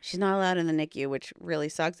matter. She's not allowed in the NICU, which really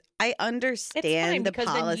sucks. I understand It's fine the because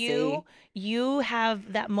policy. then you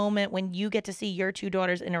have that moment when you get to see your 2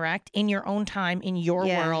 daughters interact in your own time, in your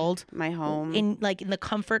world, my home, in the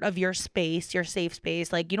comfort of your space, your safe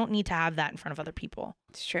space. Like you don't need to have that in front of other people.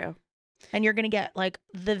 It's true. And you're gonna get like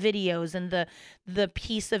the videos and the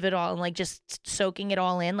piece of it all, and like just soaking it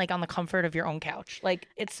all in, like on the comfort of your own couch. Like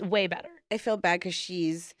it's way better. I feel bad because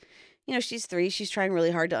she's 3. She's trying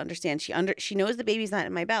really hard to understand. She knows the baby's not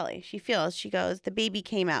in my belly. She goes, the baby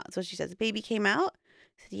came out. So she says, the baby came out?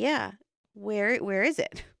 I said, yeah. Where is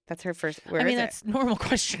it? That's her first. Where is that's it? normal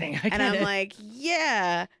questioning. And I'm like,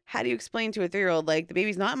 yeah. How do you explain to a 3-year-old, like, the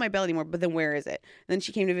baby's not in my belly anymore, but then where is it? And then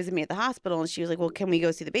she came to visit me at the hospital and she was like, well, can we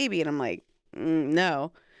go see the baby? And I'm like,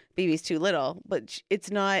 no, baby's too little. But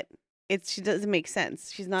it's not. She doesn't make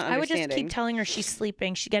sense. She's not understanding. I would just keep telling her she's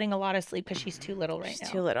sleeping. She's getting a lot of sleep because she's too little right now. She's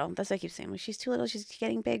too little. That's what I keep saying. Like, she's too little. She's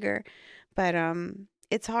getting bigger. But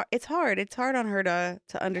it's hard. It's hard on her to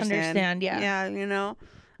understand. Yeah. Yeah, you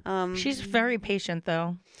know. She's very patient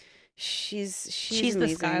though. She's the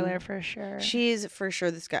amazing. Skylar for sure. She's for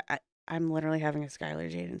sure the Sky. I'm literally having a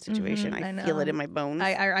Skylar Jaden situation. I feel it in my bones.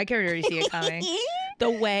 I can already see it coming. The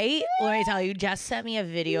way, let me tell you, Jess sent me a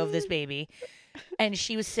video of this baby. And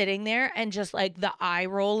she was sitting there and just like the eye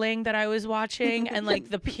rolling that I was watching and like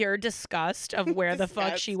the pure disgust of where the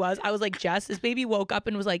fuck she was. I was like, Jess, this baby woke up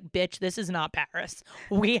and was like, bitch, this is not Paris.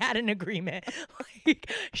 We had an agreement. Like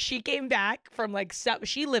she came back from like,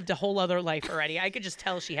 she lived a whole other life already. I could just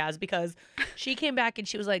tell she has because she came back and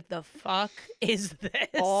she was like, the fuck is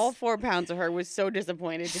this? All 4 pounds of her was so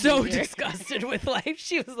disappointed. So disgusted with life.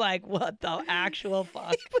 She was like, what the actual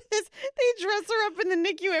fuck? They dress her up in the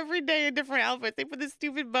NICU every day in different outfits. They put this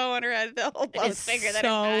stupid bow on her head. The whole bow is bigger than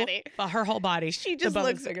her body. Her whole body. She just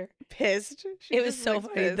looks pissed. It was so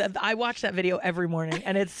funny. I watch that video every morning,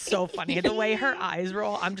 and it's so funny. The way her eyes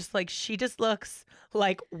roll, I'm just like, she just looks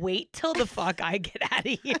like, wait till the fuck I get out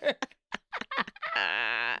of here.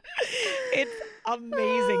 It's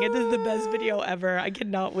amazing. It is the best video ever. I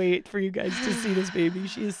cannot wait for you guys to see this baby.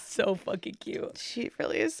 She is so fucking cute. She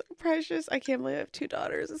really is so precious. I can't believe I have 2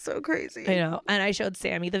 daughters. It's so crazy. I know. And I showed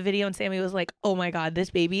Sammy the video and Sammy was like, oh my God, this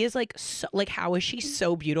baby is like, so, like, how is she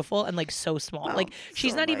so beautiful and like so small? Oh, like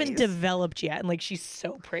she's so not even nice. developed yet. And like, she's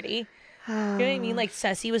so pretty. You know what I mean? Like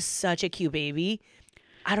Ceci was such a cute baby.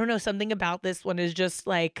 I don't know. Something about this one is just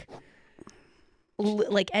like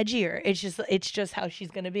edgier. It's just how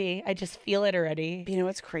she's gonna be. I just feel it already. You know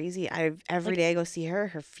what's crazy? Every day I go see her,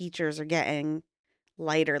 her features are getting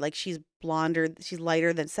lighter. Like she's blonder, she's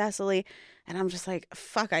lighter than Cecily. And I'm just like,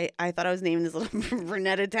 fuck, I thought I was naming this little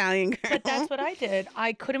brunette Italian girl. But that's what I did.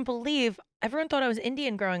 I couldn't believe everyone thought I was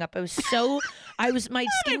Indian growing up. My skin was brother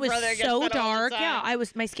gets so that all the dark. time. Yeah,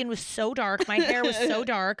 my skin was so dark. My hair was so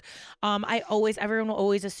dark. Everyone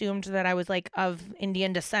always assumed that I was like of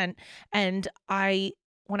Indian descent. And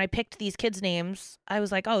when I picked these kids' names, I was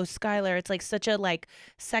like, oh, Skylar, it's like such a like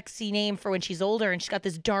sexy name for when she's older and she's got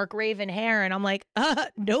this dark raven hair. And I'm like,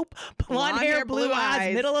 nope. Blonde hair, blue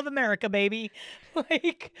eyes, middle of America, baby.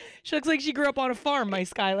 Like, she looks like she grew up on a farm, my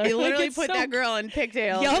Skylar. You literally Like, put that girl in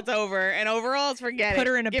pigtails. Yup. It's over. And overalls, forget it. Put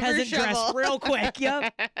her in a Give her peasant dress shovel. real quick.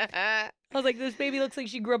 Yep. I was like, this baby looks like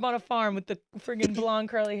she grew up on a farm with the friggin' blonde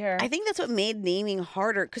curly hair. I think that's what made naming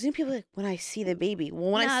harder. Because people are like, when I see the baby.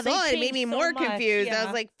 Well, when I Nah, saw they it, it made changed me so more much, confused. I yeah.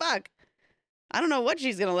 was like, fuck. I don't know what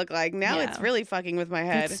she's going to look like. Now it's Yeah. really fucking with my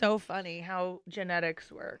head. It's so funny how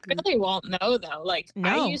genetics work. I really won't know though. Like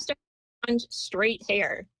No. I used to have straight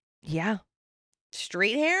hair. Yeah.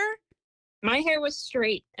 Straight hair? My hair was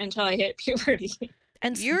straight until I hit puberty.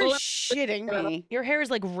 And You're Well, shitting me. your hair is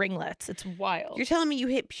like ringlets. It's wild. You're telling me you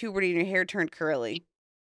hit puberty and your hair turned curly.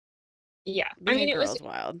 Yeah. Being I mean, a it was girl's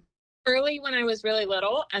wild. early when I was really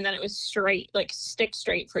little, and then it was straight, like stick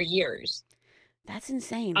straight for years. That's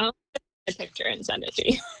insane. I'll a picture and send it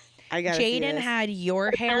to you. I got see Jaden this. had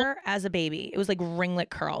your hair as a baby. It was like ringlet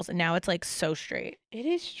curls, and now it's like so straight. It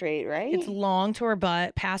is straight, right? It's long to her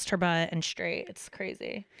butt, past her butt, and straight. It's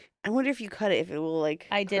crazy. I wonder if you cut it, if it will like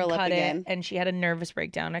I did curl up cut again. it, and she had a nervous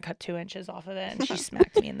breakdown. I cut 2 inches off of it, and she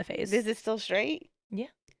smacked me in the face. Is it still straight? Yeah.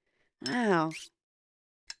 Wow.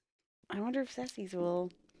 I wonder if Ceci's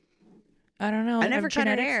will. I don't know. I never cut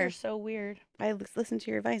her Genetics hair. are so weird. I listened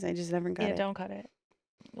to your advice. I just never cut Yeah, it. don't cut it.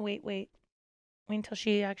 Wait until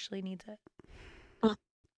she actually needs it.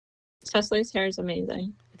 Cecily's hair is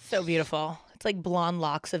amazing. It's so beautiful. It's like blonde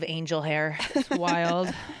locks of angel hair. It's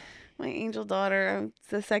wild. My angel daughter,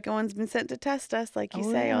 the second one's been sent to test us, like you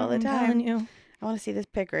say yeah, all the I'm time. telling you. I want to see this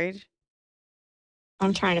pic, Rage.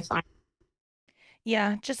 I'm trying to find.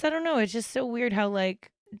 Yeah, just I don't know. It's just so weird how like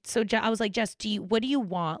I was like, Jess, what do you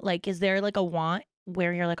want? Like, is there like a want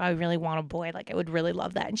where you're like, I really want a boy. Like, I would really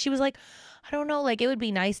love that. And she was like, I don't know. Like, it would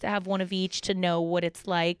be nice to have one of each to know what it's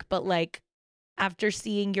like. But like, after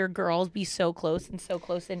seeing your girls be so close and so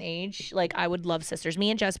close in age, like I would love sisters. Me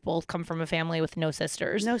and Jess both come from a family with no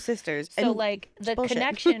sisters. No sisters. So And like the bullshit.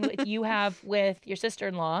 connection you have with your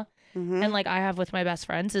sister-in-law Mhm. and like I have with my best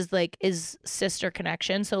friends is sister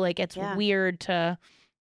connection. So like it's Yeah. weird to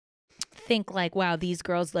think like, wow, these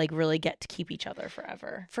girls like really get to keep each other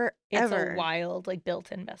forever. It's forever. a wild like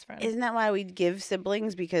built-in best friend. Isn't that why we give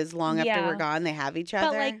siblings? Because long after Yeah. we're gone, they have each other.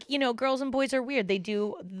 But like, you know, girls and boys are weird. They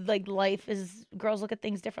do like girls look at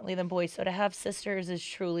things differently than boys. So to have sisters is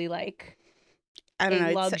truly like I don't know. a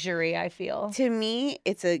It's, luxury, I feel. to me,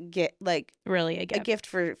 it's a gift, like Really a a gift. gift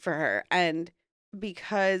for her. And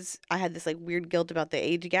because I had this like weird guilt about the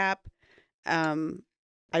age gap,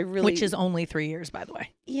 I really, Which is only 3 years, by the way.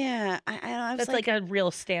 yeah, I was That's like a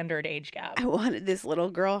real standard age gap. I wanted this little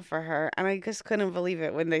girl for her, and I just couldn't believe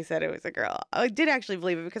it when they said it was a girl. I did actually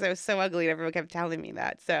believe it because I was so ugly, and everyone kept telling me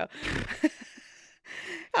that. So,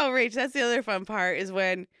 oh, Rach, that's the other fun part is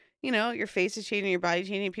when you know your face is changing, your body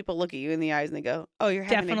changing, people look at you in the eyes and they go, "Oh, you're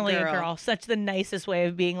having Definitely a girl." Such the nicest way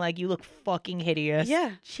of being like, you look fucking hideous.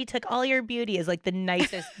 Yeah. She took all your beauty is like the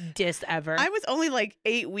nicest diss ever. I was only like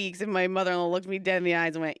 8 weeks, and my mother-in-law looked me dead in the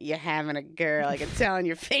eyes and went, "You're having a girl. I could tell on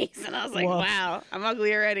your face." And I was like, Woof. "Wow, I'm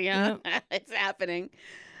ugly already, huh? It's happening."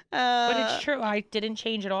 But it's true. I didn't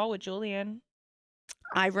change at all with Julian.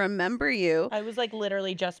 I remember you I was like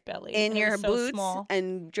literally just belly. in It your was so boots small.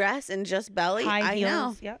 and dress and just belly. High I heels.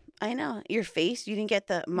 know. Yep. I know. Your face, you didn't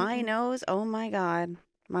get my nose. Oh my God.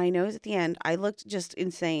 My nose at the end. I looked just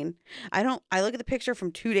insane. I look at the picture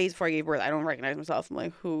from 2 days before I gave birth. I don't recognize myself. I'm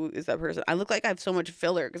like, who is that person? I look like I have so much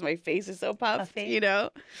filler because my face is so puffed, Puffy. you know?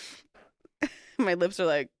 My lips are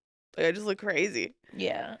like I just look crazy.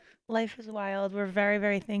 Yeah. Life is wild. We're very,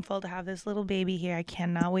 very thankful to have this little baby here. I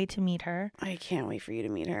cannot wait to meet her. I can't wait for you to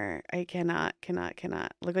meet her. I cannot.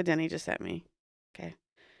 Look what Denny just sent me. Okay.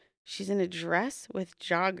 She's in a dress with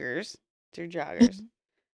joggers. They're joggers.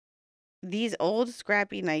 These old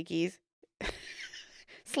scrappy Nikes,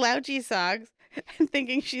 slouchy socks, and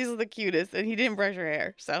thinking she's the cutest. And he didn't brush her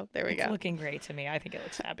hair. So there we It's go. looking great to me. I think it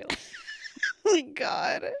looks fabulous. Oh my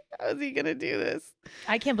God. How is he going to do this?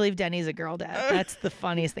 I can't believe Denny's a girl dad. That's the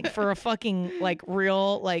funniest thing. For a fucking like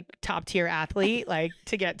real like top tier athlete, like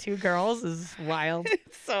to get 2 girls is wild.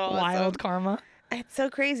 It's so awesome. Wild karma. It's so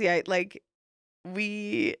crazy.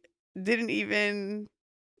 We didn't even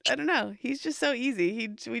I don't know. He's just so easy.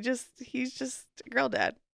 He's just girl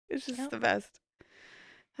dad. It's just the best.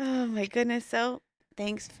 Oh my goodness. So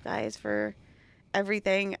thanks guys for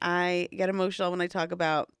everything. I get emotional when I talk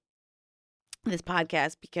about this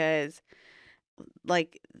podcast because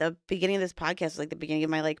like the beginning of this podcast was like the beginning of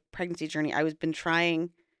my like pregnancy journey. I was been trying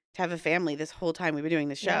to have a family this whole time we've been doing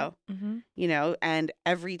the show, you know, and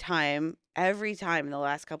every time in the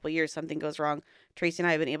last couple of years, something goes wrong. Tracy and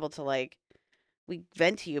I have been able to like, we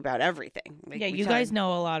vent to you about everything. Like, yeah, you guys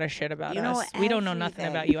know a lot of shit about us. We don't know nothing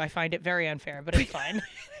about you. I find it very unfair, but it's fine.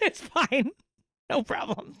 It's fine. No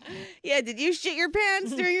problem. Yeah, did you shit your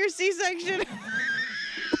pants during your C-section?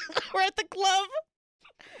 We're at the club.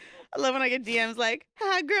 I love when I get DMs like,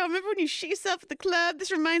 "Hi, girl, remember when you shit yourself at the club? This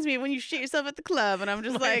reminds me of when you shit yourself at the club." And I'm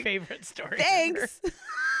just My like, favorite story. Thanks.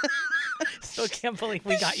 Still can't believe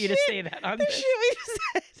we got you to say that on the this. shit we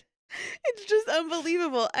said. It's just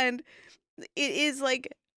unbelievable. And it is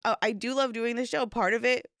like, I do love doing the show. Part of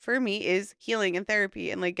it for me is healing and therapy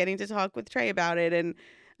and like getting to talk with Trey about it. And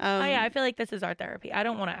oh yeah, I feel like this is our therapy. I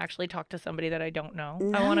don't want to actually talk to somebody that I don't know.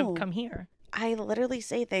 I want to come here. I literally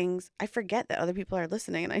say things. I forget that other people are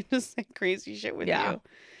listening, and I just say crazy shit with you.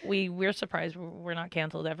 We're surprised we're not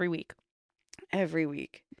canceled every week. Every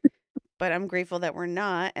week. But I'm grateful that we're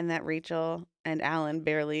not, and that Rachel and Alan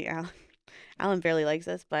barely likes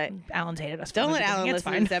us, but Alan's hated us. Don't let Alan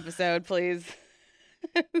listen to this episode, please.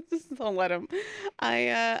 Just don't let him.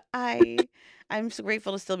 I'm so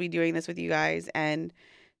grateful to still be doing this with you guys, and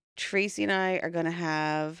Tracy and I are going to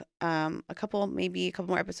have a couple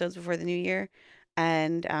more episodes before the new year.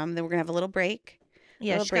 And then we're going to have a little break.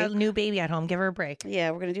 Yeah, she's got a new baby at home. Give her a break.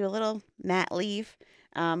 Yeah, we're going to do a little mat leave.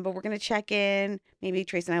 But we're going to check in. Maybe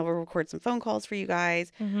Tracy and I will record some phone calls for you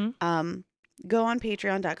guys. Go on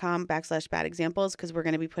patreon.com/bad examples because we're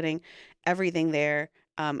going to be putting everything there.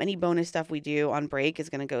 Any bonus stuff we do on break is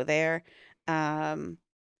going to go there.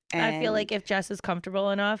 I feel like if Jess is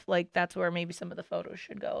comfortable enough, like that's where maybe some of the photos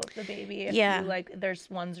should go of the baby. If you, like there's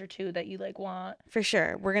ones or two that you like want. For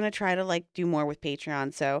sure. We're going to try to like do more with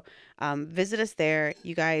Patreon. So visit us there.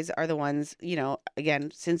 You guys are the ones, you know,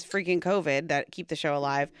 again, since freaking COVID that keep the show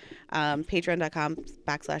alive.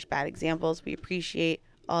 Patreon.com/bad examples. We appreciate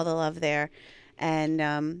all the love there.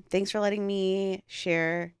 And thanks for letting me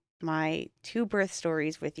share my 2 birth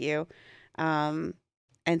stories with you.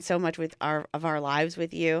 And so much with our lives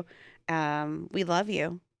with you. We love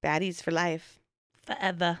you. Baddies for life.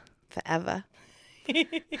 Forever.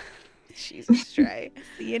 Jesus, Trey.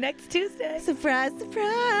 See you next Tuesday. Surprise,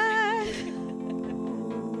 surprise.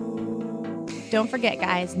 Don't forget,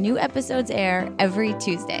 guys, new episodes air every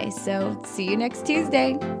Tuesday. So see you next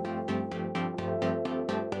Tuesday.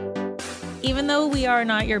 Even though we are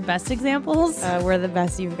not your best examples, we're the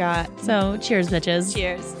best you've got. So cheers, bitches.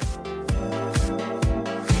 Cheers.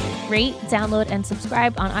 Rate, download, and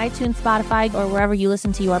subscribe on iTunes, Spotify, or wherever you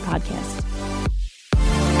listen to your podcast.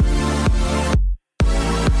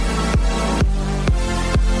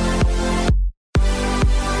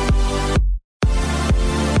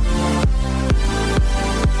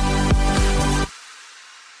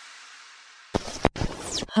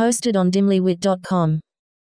 Hosted on dimlywit.com.